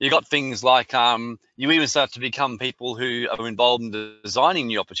 You got things like you even start to become people who are involved in designing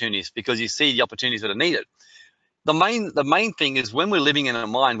new opportunities because you see the opportunities that are needed. The main thing is when we're living in a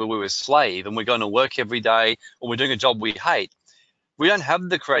mind where we're a slave and we're going to work every day or we're doing a job we hate, we don't have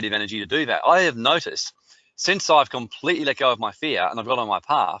the creative energy to do that. I have noticed since I've completely let go of my fear and I've got on my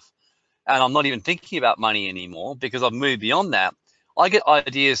path and I'm not even thinking about money anymore because I've moved beyond that, I get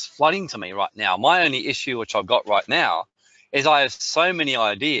ideas flooding to me right now. My only issue, which I've got right now, is I have so many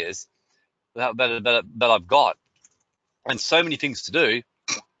ideas that I've got and so many things to do.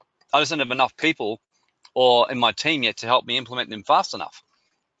 I just don't have enough people or in my team yet to help me implement them fast enough.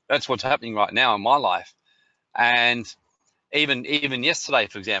 That's what's happening right now in my life. And even yesterday,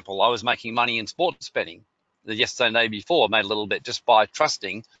 for example, I was making money in sports betting. The yesterday and the day before, I made a little bit just by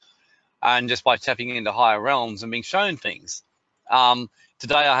trusting and just by tapping into higher realms and being shown things.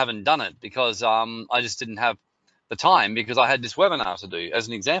 Today I haven't done it because I just didn't have the time because I had this webinar to do, as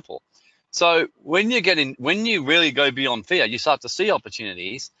an example. So when you really go beyond fear, you start to see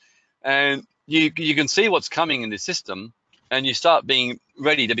opportunities, and you can see what's coming in the system, and you start being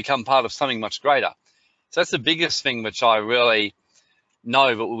ready to become part of something much greater. So that's the biggest thing which I really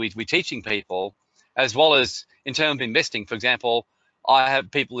know that we're teaching people, as well as in terms of investing. For example, I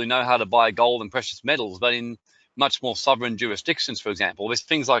have people who know how to buy gold and precious metals, but in much more sovereign jurisdictions, for example. There's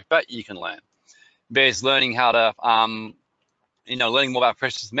things like that you can learn. There's learning how to, learning more about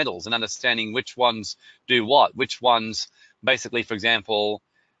precious metals and understanding which ones do what, which ones basically, for example,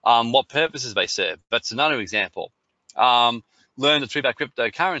 what purposes they serve. That's another example. Learn the truth about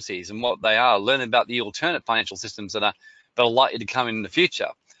cryptocurrencies and what they are. Learn about the alternate financial systems that are likely to come in the future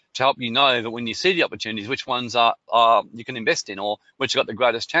to help you know that when you see the opportunities, which ones are you can invest in or which got the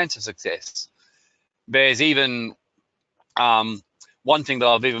greatest chance of success. There's even one thing that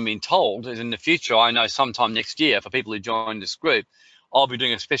I've even been told is in the future, I know sometime next year, for people who join this group, I'll be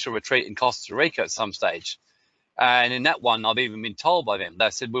doing a special retreat in Costa Rica at some stage. And in that one, I've even been told by them, they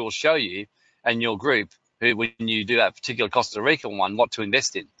said, we will show you and your group, when you do that particular Costa Rica one, what to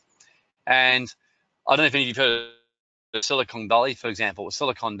invest in. And I don't know if any of you've heard of Silicon Valley, for example.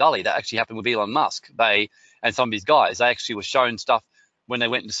 Silicon Valley, that actually happened with Elon Musk. They and some of his guys, they actually were shown stuff when they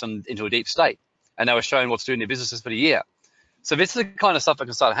went into a deep state, and they were shown what to do in their businesses for the year. So this is the kind of stuff that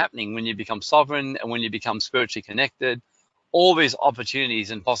can start happening when you become sovereign and when you become spiritually connected. All these opportunities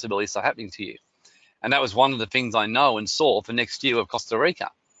and possibilities are happening to you. And that was one of the things I know and saw for next year of Costa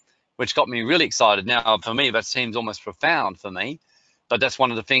Rica. which got me really excited. Now, for me, that seems almost profound for me, but that's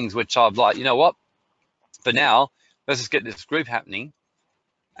one of the things which I've like, you know what, for now, let's just get this group happening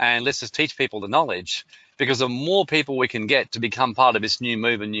and let's just teach people the knowledge, because the more people we can get to become part of this new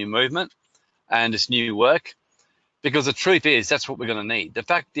move and new movement and this new work, because the truth is that's what we're going to need. The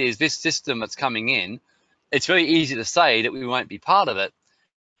fact is, this system that's coming in, it's very easy to say that we won't be part of it,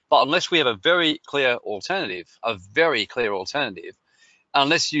 but unless we have a very clear alternative,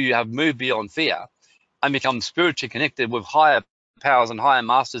 unless you have moved beyond fear and become spiritually connected with higher powers and higher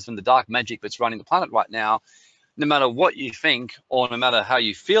masters from the dark magic that's running the planet right now, no matter what you think or no matter how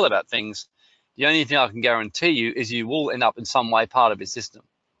you feel about things, the only thing I can guarantee you is you will end up in some way part of his system.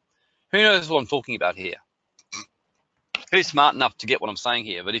 Who knows what I'm talking about here? Who's smart enough to get what I'm saying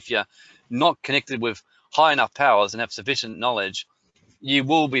here? But if you're not connected with high enough powers and have sufficient knowledge, you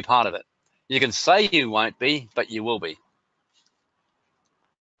will be part of it. You can say you won't be, but you will be.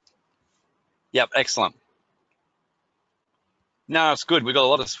 Yep, excellent. No, it's good. We've got a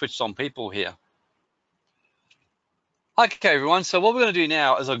lot of switched on people here. Okay, everyone. So what we're going to do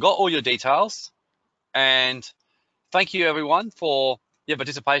now is I've got all your details, and thank you, everyone, for your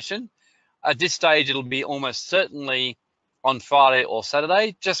participation. At this stage, it'll be almost certainly on Friday or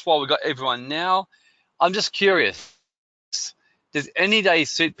Saturday. Just while we've got everyone now, I'm just curious, does any day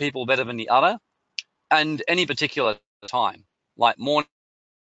suit people better than the other? And any particular time, like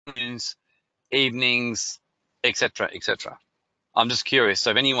mornings, evenings, etc., etc. I'm just curious.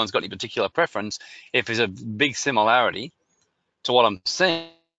 So if anyone's got any particular preference, if there's a big similarity to what I'm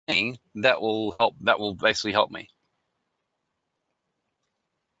saying, that will help. That will basically help me.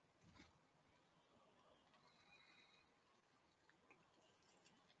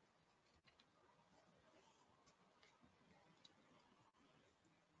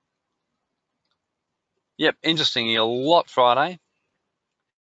 Yep, interesting. A lot Friday.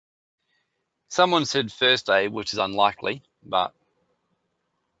 Someone said Thursday, which is unlikely, but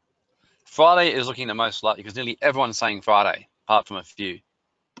Friday is looking the most likely because nearly everyone's saying Friday, apart from a few.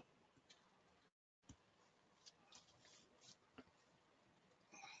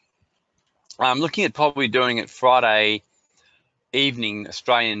 I'm looking at probably doing it Friday evening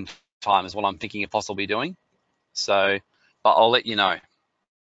Australian time is what I'm thinking of possibly doing. So, but I'll let you know.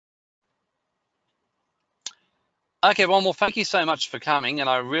 Okay, well, thank you so much for coming, and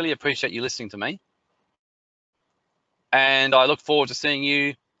I really appreciate you listening to me. And I look forward to seeing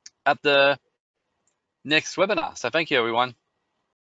you at the next webinar. So thank you, everyone.